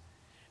that.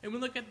 And we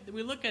look at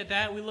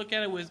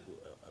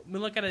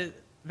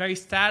it very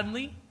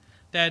sadly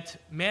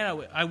that,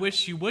 man, I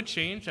wish you would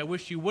change. I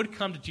wish you would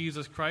come to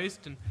Jesus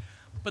Christ.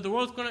 But the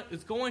world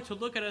is going to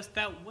look at us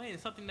that way.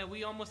 It's something that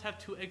we almost have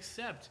to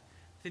accept.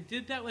 They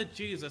did that with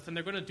Jesus, and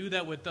they're going to do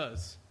that with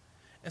us.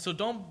 And so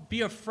don't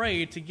be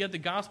afraid to give the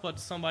gospel to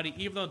somebody,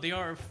 even though they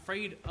are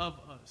afraid of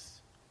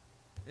us.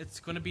 It's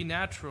going to be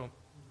natural.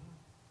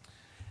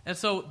 And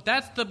so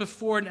that's the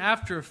before and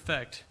after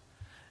effect.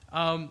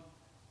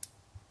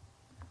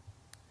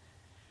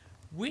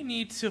 We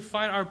need to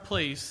find our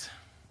place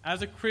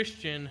as a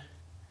Christian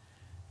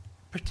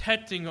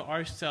protecting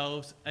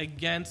ourselves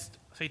against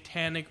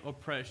satanic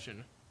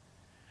oppression.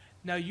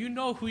 Now, you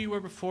know who you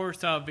were before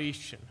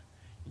salvation.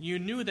 You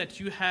knew that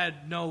you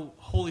had no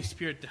Holy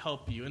Spirit to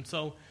help you. And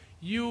so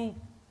you,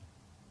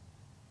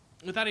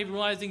 without even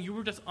realizing, you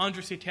were just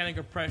under satanic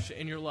oppression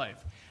in your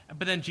life.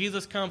 But then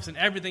Jesus comes and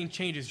everything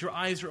changes. Your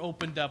eyes are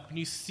opened up and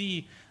you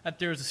see that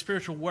there's a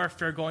spiritual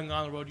warfare going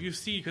on in the world. You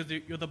see, because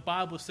the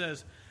Bible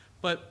says.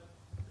 But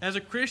as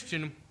a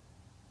Christian,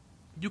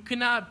 you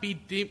cannot be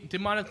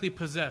demonically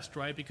possessed,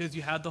 right? Because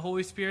you have the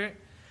Holy Spirit.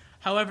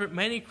 However,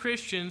 many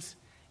Christians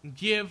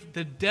give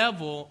the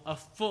devil a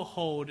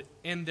foothold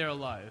in their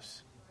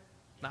lives.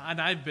 Now,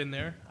 and I've been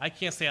there. I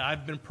can't say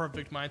I've been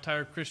perfect my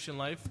entire Christian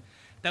life.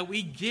 That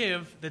we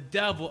give the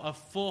devil a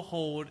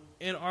foothold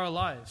in our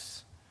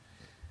lives.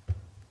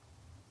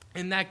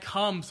 And that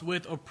comes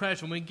with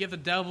oppression. When we give the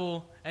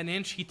devil an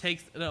inch, he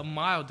takes a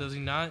mile, does he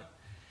not?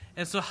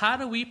 And so how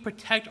do we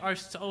protect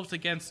ourselves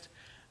against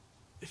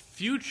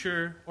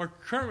future or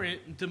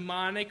current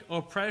demonic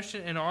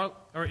oppression in our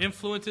or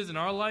influences in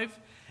our life?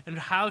 And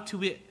how do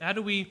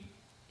we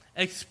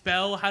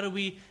expel, how do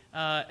we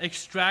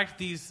extract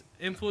these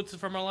influences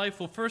from our life?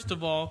 Well, first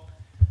of all,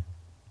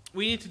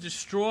 we need to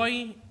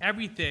destroy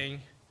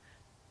everything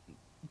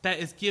that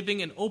is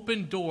giving an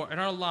open door in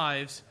our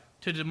lives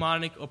to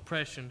demonic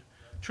oppression.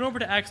 Turn over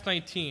to Acts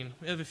 19.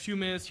 We have a few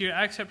minutes here.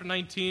 Acts chapter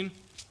 19.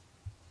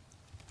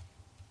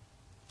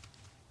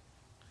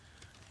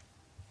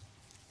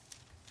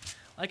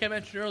 Like I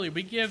mentioned earlier,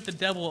 we give the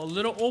devil a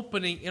little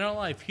opening in our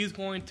life. He's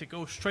going to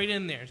go straight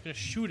in there. He's going to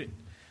shoot it.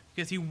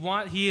 Because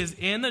he is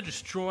in the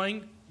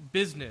destroying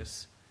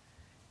business.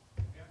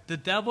 The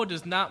devil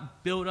does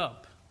not build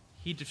up.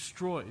 He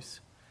destroys.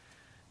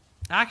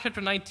 Acts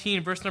chapter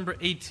 19, verse number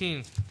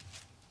 18.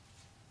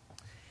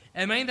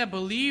 And many that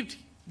believed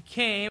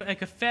came and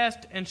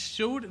confessed and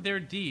showed their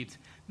deeds.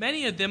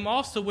 Many of them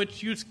also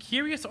which used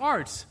curious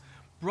arts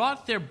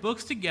brought their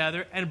books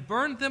together and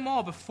burned them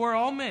all before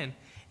all men.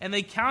 And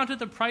they counted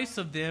the price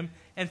of them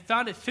and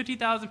found it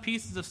 50,000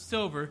 pieces of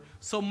silver.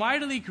 So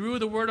mightily grew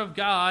the word of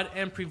God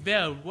and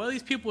prevailed. What did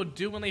these people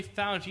do when they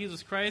found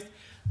Jesus Christ?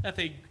 That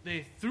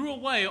they threw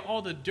away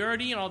all the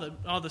dirty and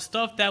all the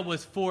stuff that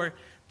was for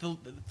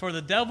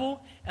the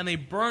devil, and they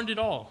burned it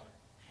all.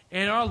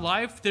 In our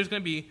life, there's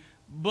going to be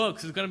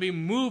books, there's going to be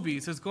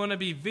movies, there's going to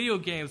be video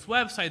games,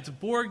 websites,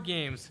 board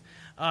games,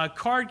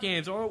 card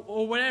games,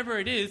 or whatever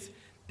it is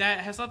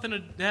that has something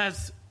that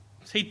has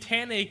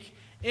satanic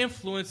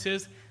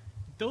influences.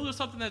 Those are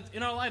something that's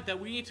in our life that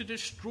we need to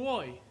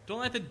destroy. Don't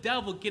let the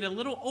devil get a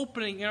little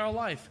opening in our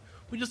life.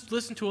 We just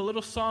listen to a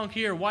little song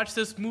here, watch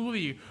this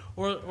movie,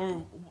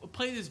 or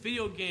play this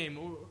video game,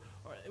 or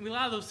we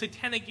allow those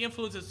satanic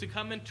influences to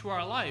come into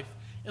our life.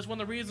 It's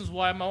one of the reasons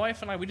why my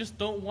wife and I, we just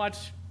don't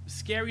watch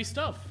scary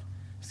stuff,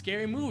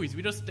 scary movies.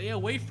 We just stay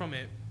away from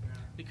it.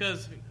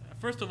 Because,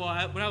 first of all,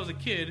 when I was a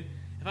kid,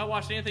 if I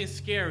watched anything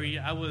scary,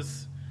 I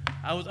was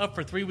up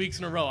for 3 weeks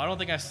in a row. I don't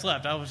think I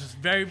slept. I was just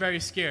very, very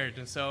scared.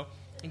 And so,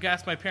 you can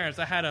ask my parents,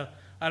 I had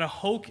a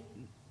Hulk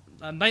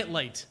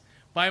nightlight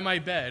by my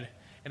bed.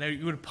 And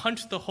you would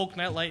punch the Hulk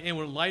nightlight and it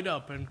would light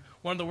up. And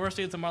one of the worst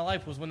days of my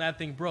life was when that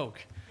thing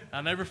broke.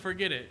 I'll never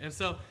forget it. And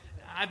so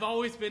I've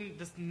always been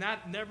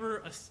never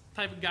a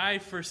type of guy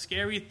for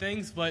scary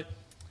things, but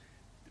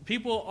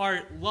people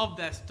love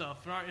that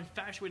stuff and are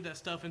infatuated with that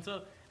stuff. And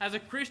so as a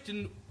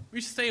Christian,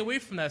 we should stay away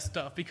from that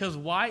stuff. Because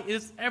why?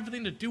 It's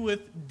everything to do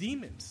with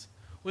demons,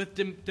 with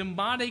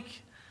demonic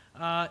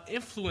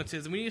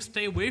influences. And we need to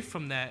stay away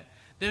from that.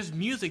 There's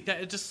music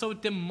that is just so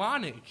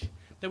demonic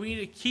that we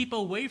need to keep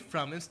away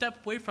from and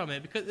step away from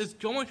it, because it's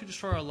going to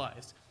destroy our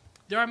lives.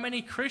 There are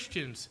many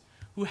Christians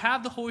who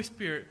have the Holy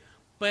Spirit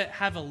but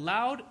have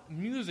allowed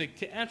music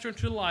to enter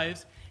into their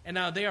lives, and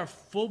now they are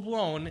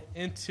full-blown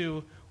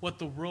into what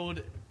the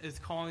world is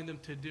calling them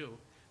to do.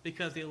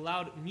 because they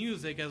allowed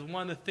music as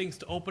one of the things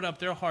to open up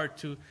their heart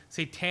to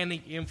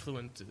satanic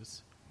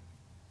influences.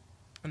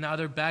 And now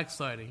they're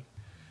backsliding.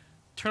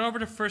 Turn over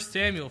to 1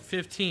 Samuel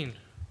 15.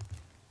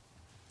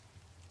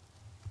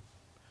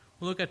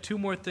 We'll look at two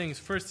more things.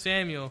 1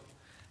 Samuel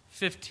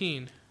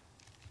 15.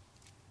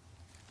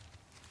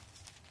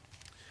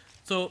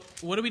 So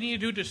what do we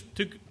need to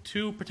do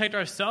to protect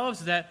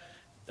ourselves? That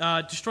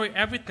destroy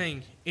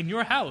everything in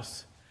your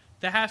house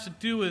that has to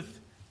do with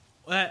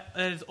that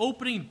is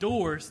opening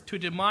doors to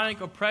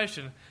demonic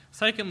oppression.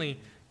 Secondly,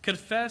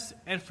 confess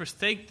and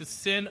forsake the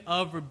sin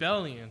of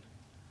rebellion.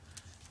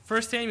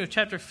 1 Samuel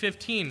chapter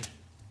 15.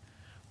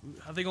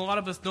 I think a lot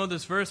of us know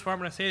this verse, but I'm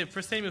going to say it.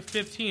 1 Samuel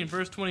 15,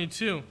 verse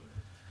 22.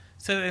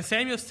 So then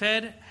Samuel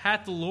said,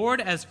 hath the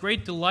Lord as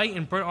great delight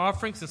in burnt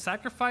offerings and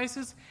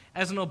sacrifices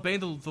as in obeying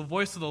the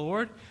voice of the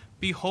Lord?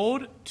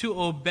 Behold, to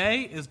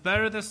obey is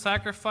better than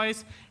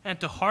sacrifice, and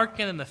to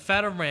hearken than the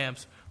fat of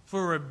rams.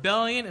 For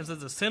rebellion is as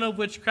the sin of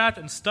witchcraft,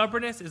 and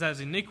stubbornness is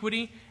as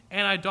iniquity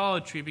and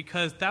idolatry.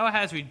 Because thou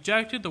hast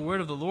rejected the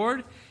word of the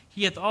Lord,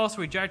 he hath also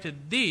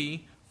rejected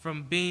thee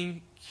from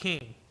being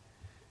king.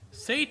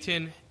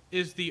 Satan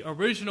is the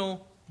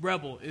original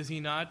rebel, is he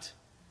not?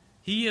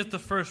 He is the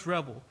first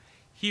rebel.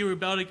 He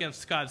rebelled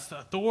against God's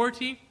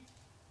authority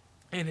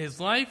in his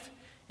life,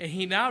 and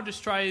he now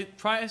just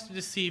tries to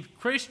deceive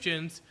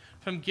Christians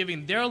from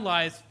giving their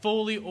lives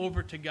fully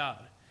over to God.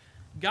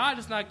 God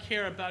does not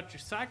care about your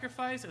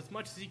sacrifice as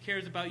much as he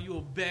cares about you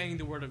obeying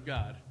the word of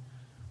God.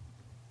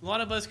 A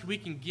lot of us, we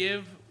can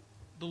give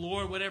the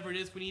Lord whatever it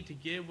is we need to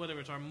give, whether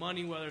it's our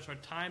money, whether it's our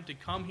time to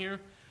come here.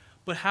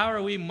 But how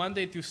are we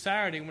Monday through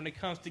Saturday when it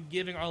comes to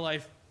giving our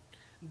life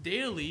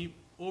daily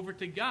over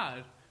to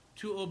God?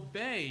 To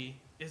obey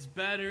is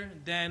better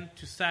than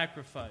to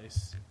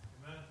sacrifice.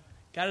 Amen.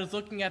 God is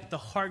looking at the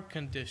heart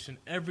condition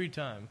every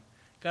time.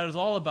 God is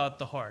all about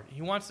the heart.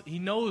 He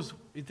knows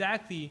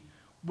exactly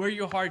where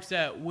your heart's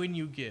at when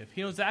you give.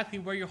 He knows exactly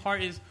where your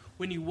heart is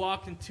when you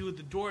walk into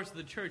the doors of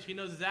the church. He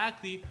knows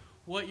exactly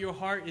what your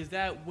heart is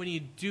at when you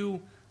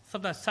do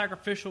something that's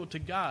sacrificial to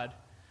God.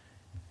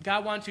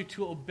 God wants you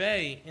to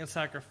obey and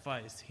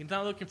sacrifice. He's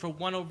not looking for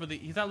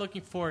he's not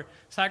looking for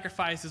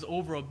sacrifices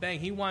over obeying.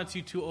 He wants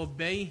you to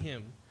obey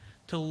him,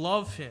 to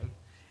love him.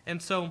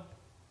 And so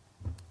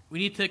we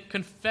need to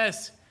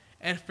confess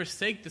and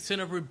forsake the sin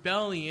of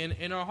rebellion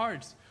in our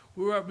hearts.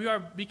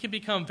 We can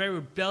become very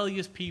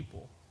rebellious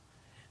people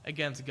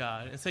against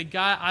God and say,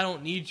 God, I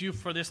don't need you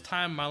for this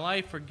time in my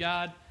life, or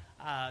God,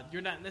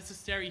 you're not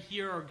necessary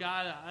here, or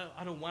God,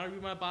 I don't want to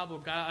read my Bible, or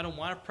God, I don't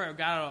want to pray, or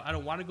God, I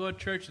don't want to go to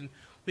church. And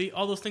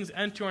all those things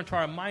enter into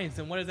our minds.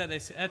 And what is that?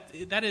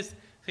 That is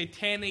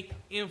satanic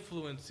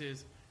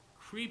influences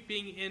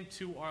creeping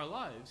into our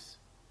lives.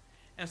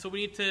 And so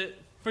we need to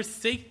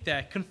forsake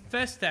that,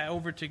 confess that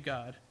over to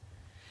God.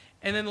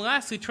 And then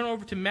lastly, turn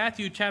over to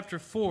Matthew chapter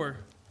 4.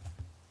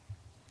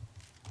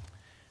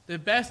 The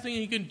best thing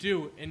you can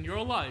do in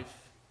your life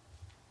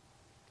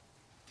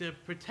to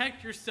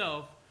protect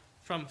yourself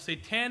from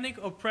satanic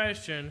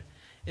oppression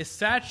is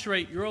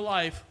saturate your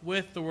life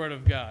with the Word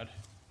of God.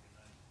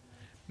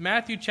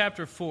 Matthew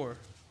chapter 4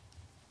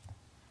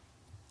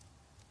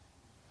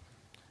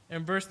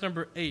 and verse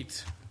number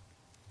 8.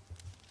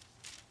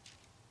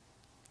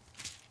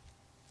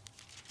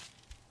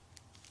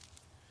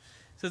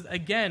 Says,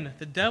 again,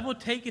 the devil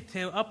taketh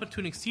him up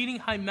into an exceeding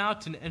high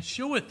mountain, and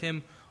sheweth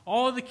him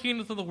all the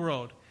kingdoms of the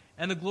world,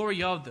 and the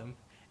glory of them.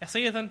 And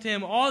saith unto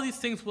him, all these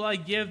things will I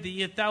give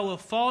thee, if thou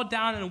wilt fall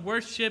down and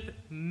worship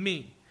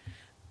me.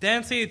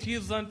 Then saith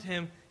Jesus unto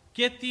him,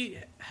 get thee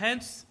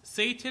hence,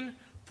 Satan,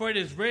 for it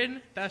is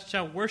written, thou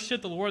shalt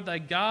worship the Lord thy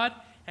God,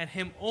 and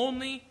him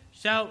only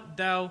shalt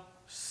thou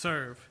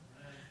serve.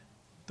 Amen.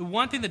 The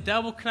one thing the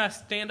devil cannot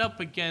stand up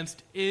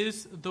against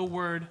is the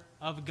word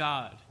of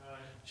God.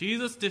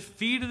 Jesus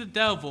defeated the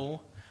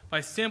devil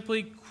by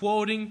simply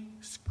quoting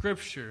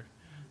Scripture.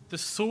 The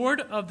sword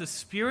of the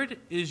Spirit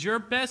is your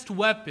best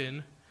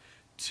weapon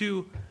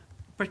to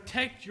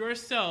protect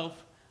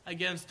yourself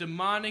against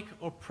demonic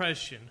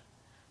oppression.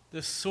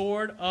 The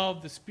sword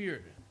of the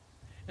Spirit.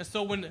 And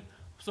so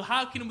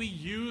how can we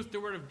use the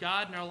Word of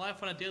God in our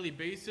life on a daily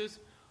basis?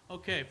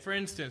 Okay, for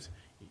instance,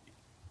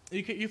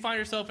 you find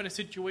yourself in a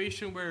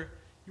situation where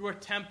you are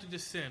tempted to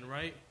sin,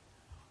 right?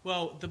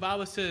 Well, the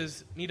Bible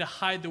says you need to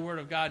hide the Word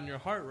of God in your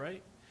heart,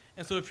 right?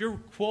 And so if you're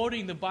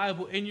quoting the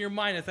Bible in your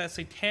mind as that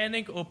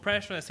satanic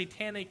oppression, that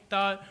satanic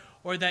thought,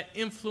 or that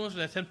influence or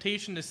that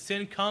temptation to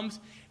sin comes,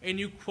 and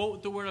you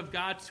quote the Word of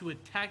God to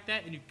attack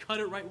that, and you cut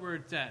it right where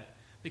it's at.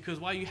 Because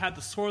while you have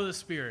the sword of the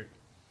Spirit,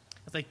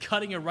 it's like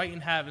cutting it right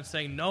in half and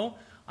saying, no,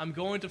 I'm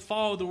going to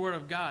follow the Word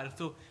of God.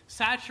 So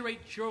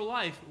saturate your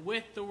life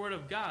with the Word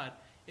of God.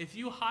 If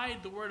you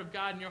hide the Word of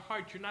God in your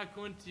heart, you're not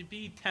going to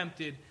be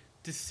tempted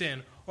to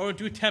sin, or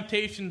do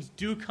temptations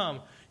do come,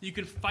 you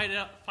can fight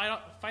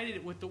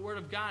it with the Word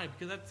of God,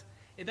 because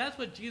if that's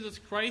what Jesus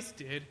Christ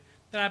did,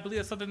 then I believe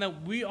that's something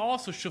that we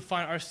also should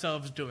find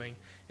ourselves doing,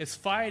 is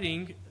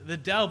fighting the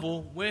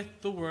devil with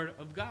the Word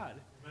of God.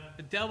 Amen.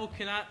 The devil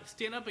cannot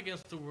stand up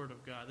against the Word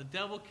of God. The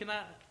devil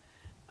cannot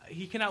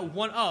he cannot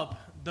one-up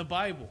the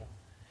Bible.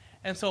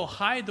 And so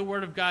hide the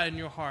Word of God in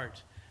your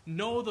heart.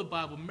 Know the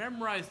Bible.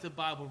 Memorize the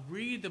Bible.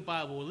 Read the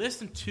Bible.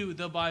 Listen to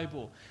the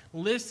Bible.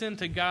 Listen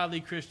to godly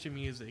Christian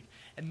music.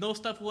 And those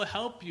stuff will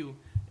help you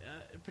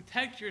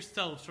protect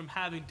yourselves from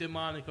having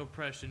demonic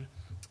oppression.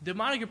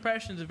 Demonic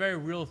oppression is a very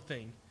real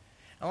thing.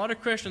 A lot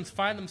of Christians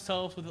find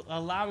themselves with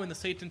allowing the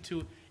Satan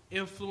to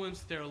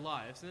influence their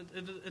lives.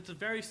 And it's a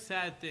very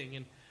sad thing.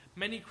 And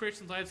many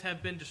Christians' lives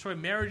have been destroyed.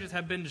 Marriages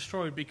have been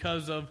destroyed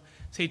because of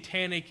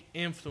satanic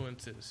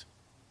influences.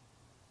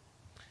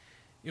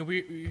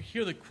 We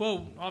hear the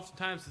quote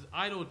oftentimes is,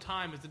 idle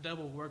time is the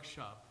devil's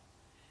workshop.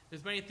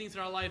 There's many things in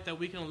our life that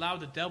we can allow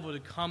the devil to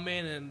come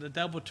in and the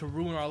devil to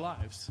ruin our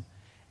lives.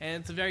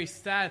 And it's a very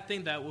sad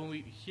thing that when we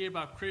hear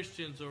about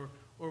Christians or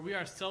we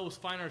ourselves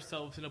find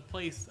ourselves in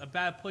a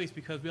bad place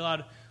because we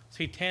allowed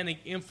satanic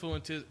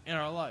influences in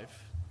our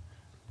life.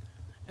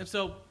 And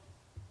so,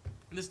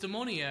 this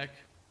demoniac,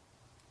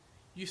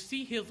 you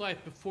see his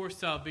life before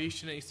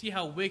salvation, and you see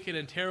how wicked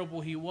and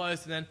terrible he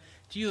was, and then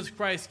Jesus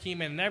Christ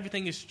came in, and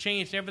everything has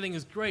changed, and everything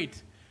is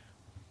great,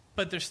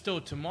 but there's still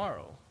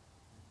tomorrow.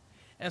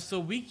 And so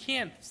we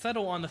can't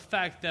settle on the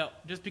fact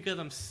that just because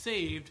I'm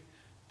saved,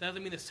 that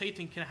doesn't mean that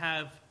Satan can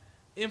have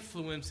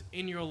influence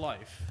in your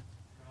life.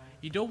 Right.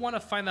 You don't want to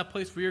find that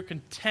place where you're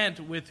content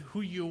with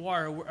who you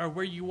are or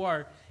where you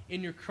are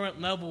in your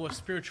current level of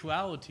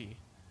spirituality.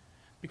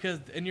 Because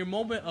in your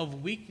moment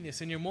of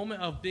weakness, in your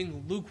moment of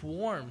being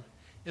lukewarm,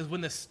 is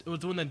when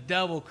the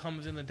devil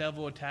comes in, the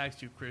devil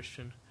attacks you,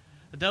 Christian.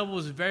 The devil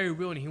is very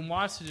real, and he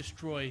wants to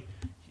destroy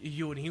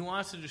you, and he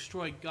wants to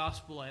destroy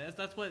gospel light.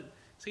 That's what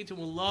Satan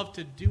will love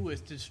to do,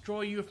 is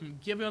destroy you from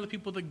giving other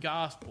people the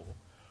gospel,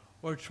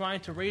 or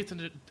trying to raise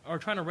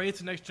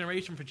the next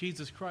generation for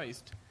Jesus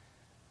Christ.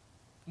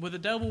 What the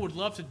devil would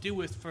love to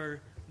do is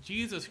for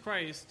Jesus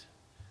Christ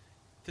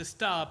to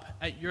stop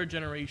at your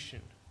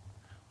generation.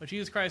 What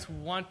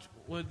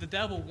the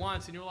devil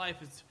wants in your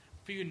life is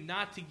for you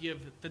not to give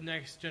the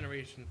next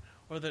generation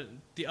or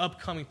the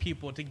upcoming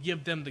people, to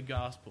give them the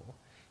gospel.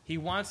 He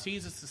wants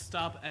Jesus to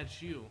stop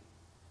at you.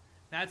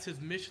 That's his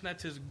mission,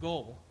 that's his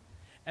goal.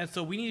 And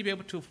so we need to be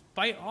able to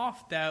fight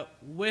off that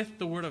with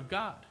the Word of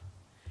God.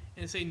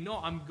 And say, no,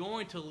 I'm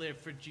going to live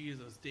for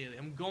Jesus daily.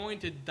 I'm going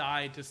to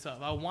die to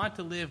self. I want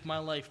to live my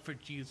life for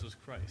Jesus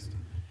Christ.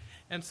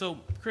 And so,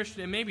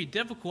 Christian, it may be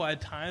difficult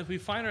at times. We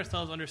find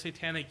ourselves under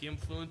satanic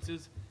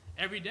influences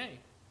every day.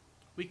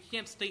 We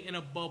can't stay in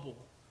a bubble.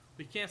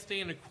 We can't stay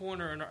in a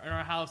corner in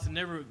our house and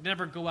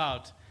never go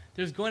out.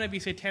 There's going to be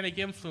satanic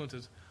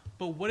influences.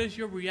 But what is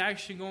your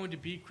reaction going to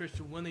be,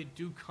 Christian, when they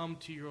do come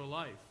to your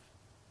life?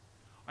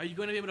 Are you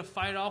going to be able to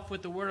fight off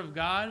with the Word of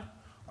God?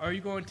 Or are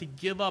you going to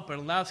give up and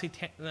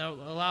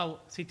allow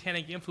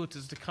satanic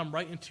influences to come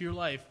right into your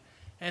life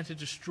and to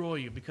destroy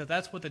you? Because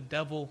that's what the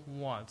devil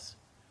wants.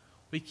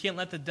 We can't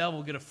let the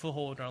devil get a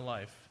foothold in our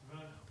life.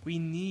 Right. We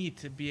need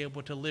to be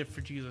able to live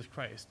for Jesus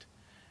Christ.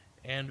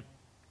 And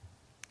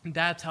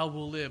that's how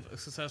we'll live a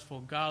successful,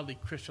 godly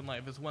Christian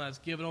life, is one that's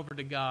given over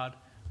to God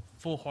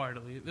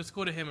full-heartedly. Let's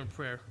go to him in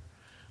prayer.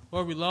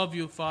 Lord, we love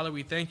you, Father.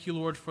 We thank you,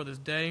 Lord, for this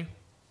day.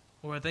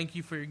 Lord, I thank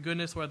you for your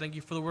goodness. Lord, I thank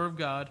you for the Word of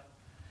God.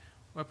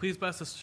 Lord, please bless us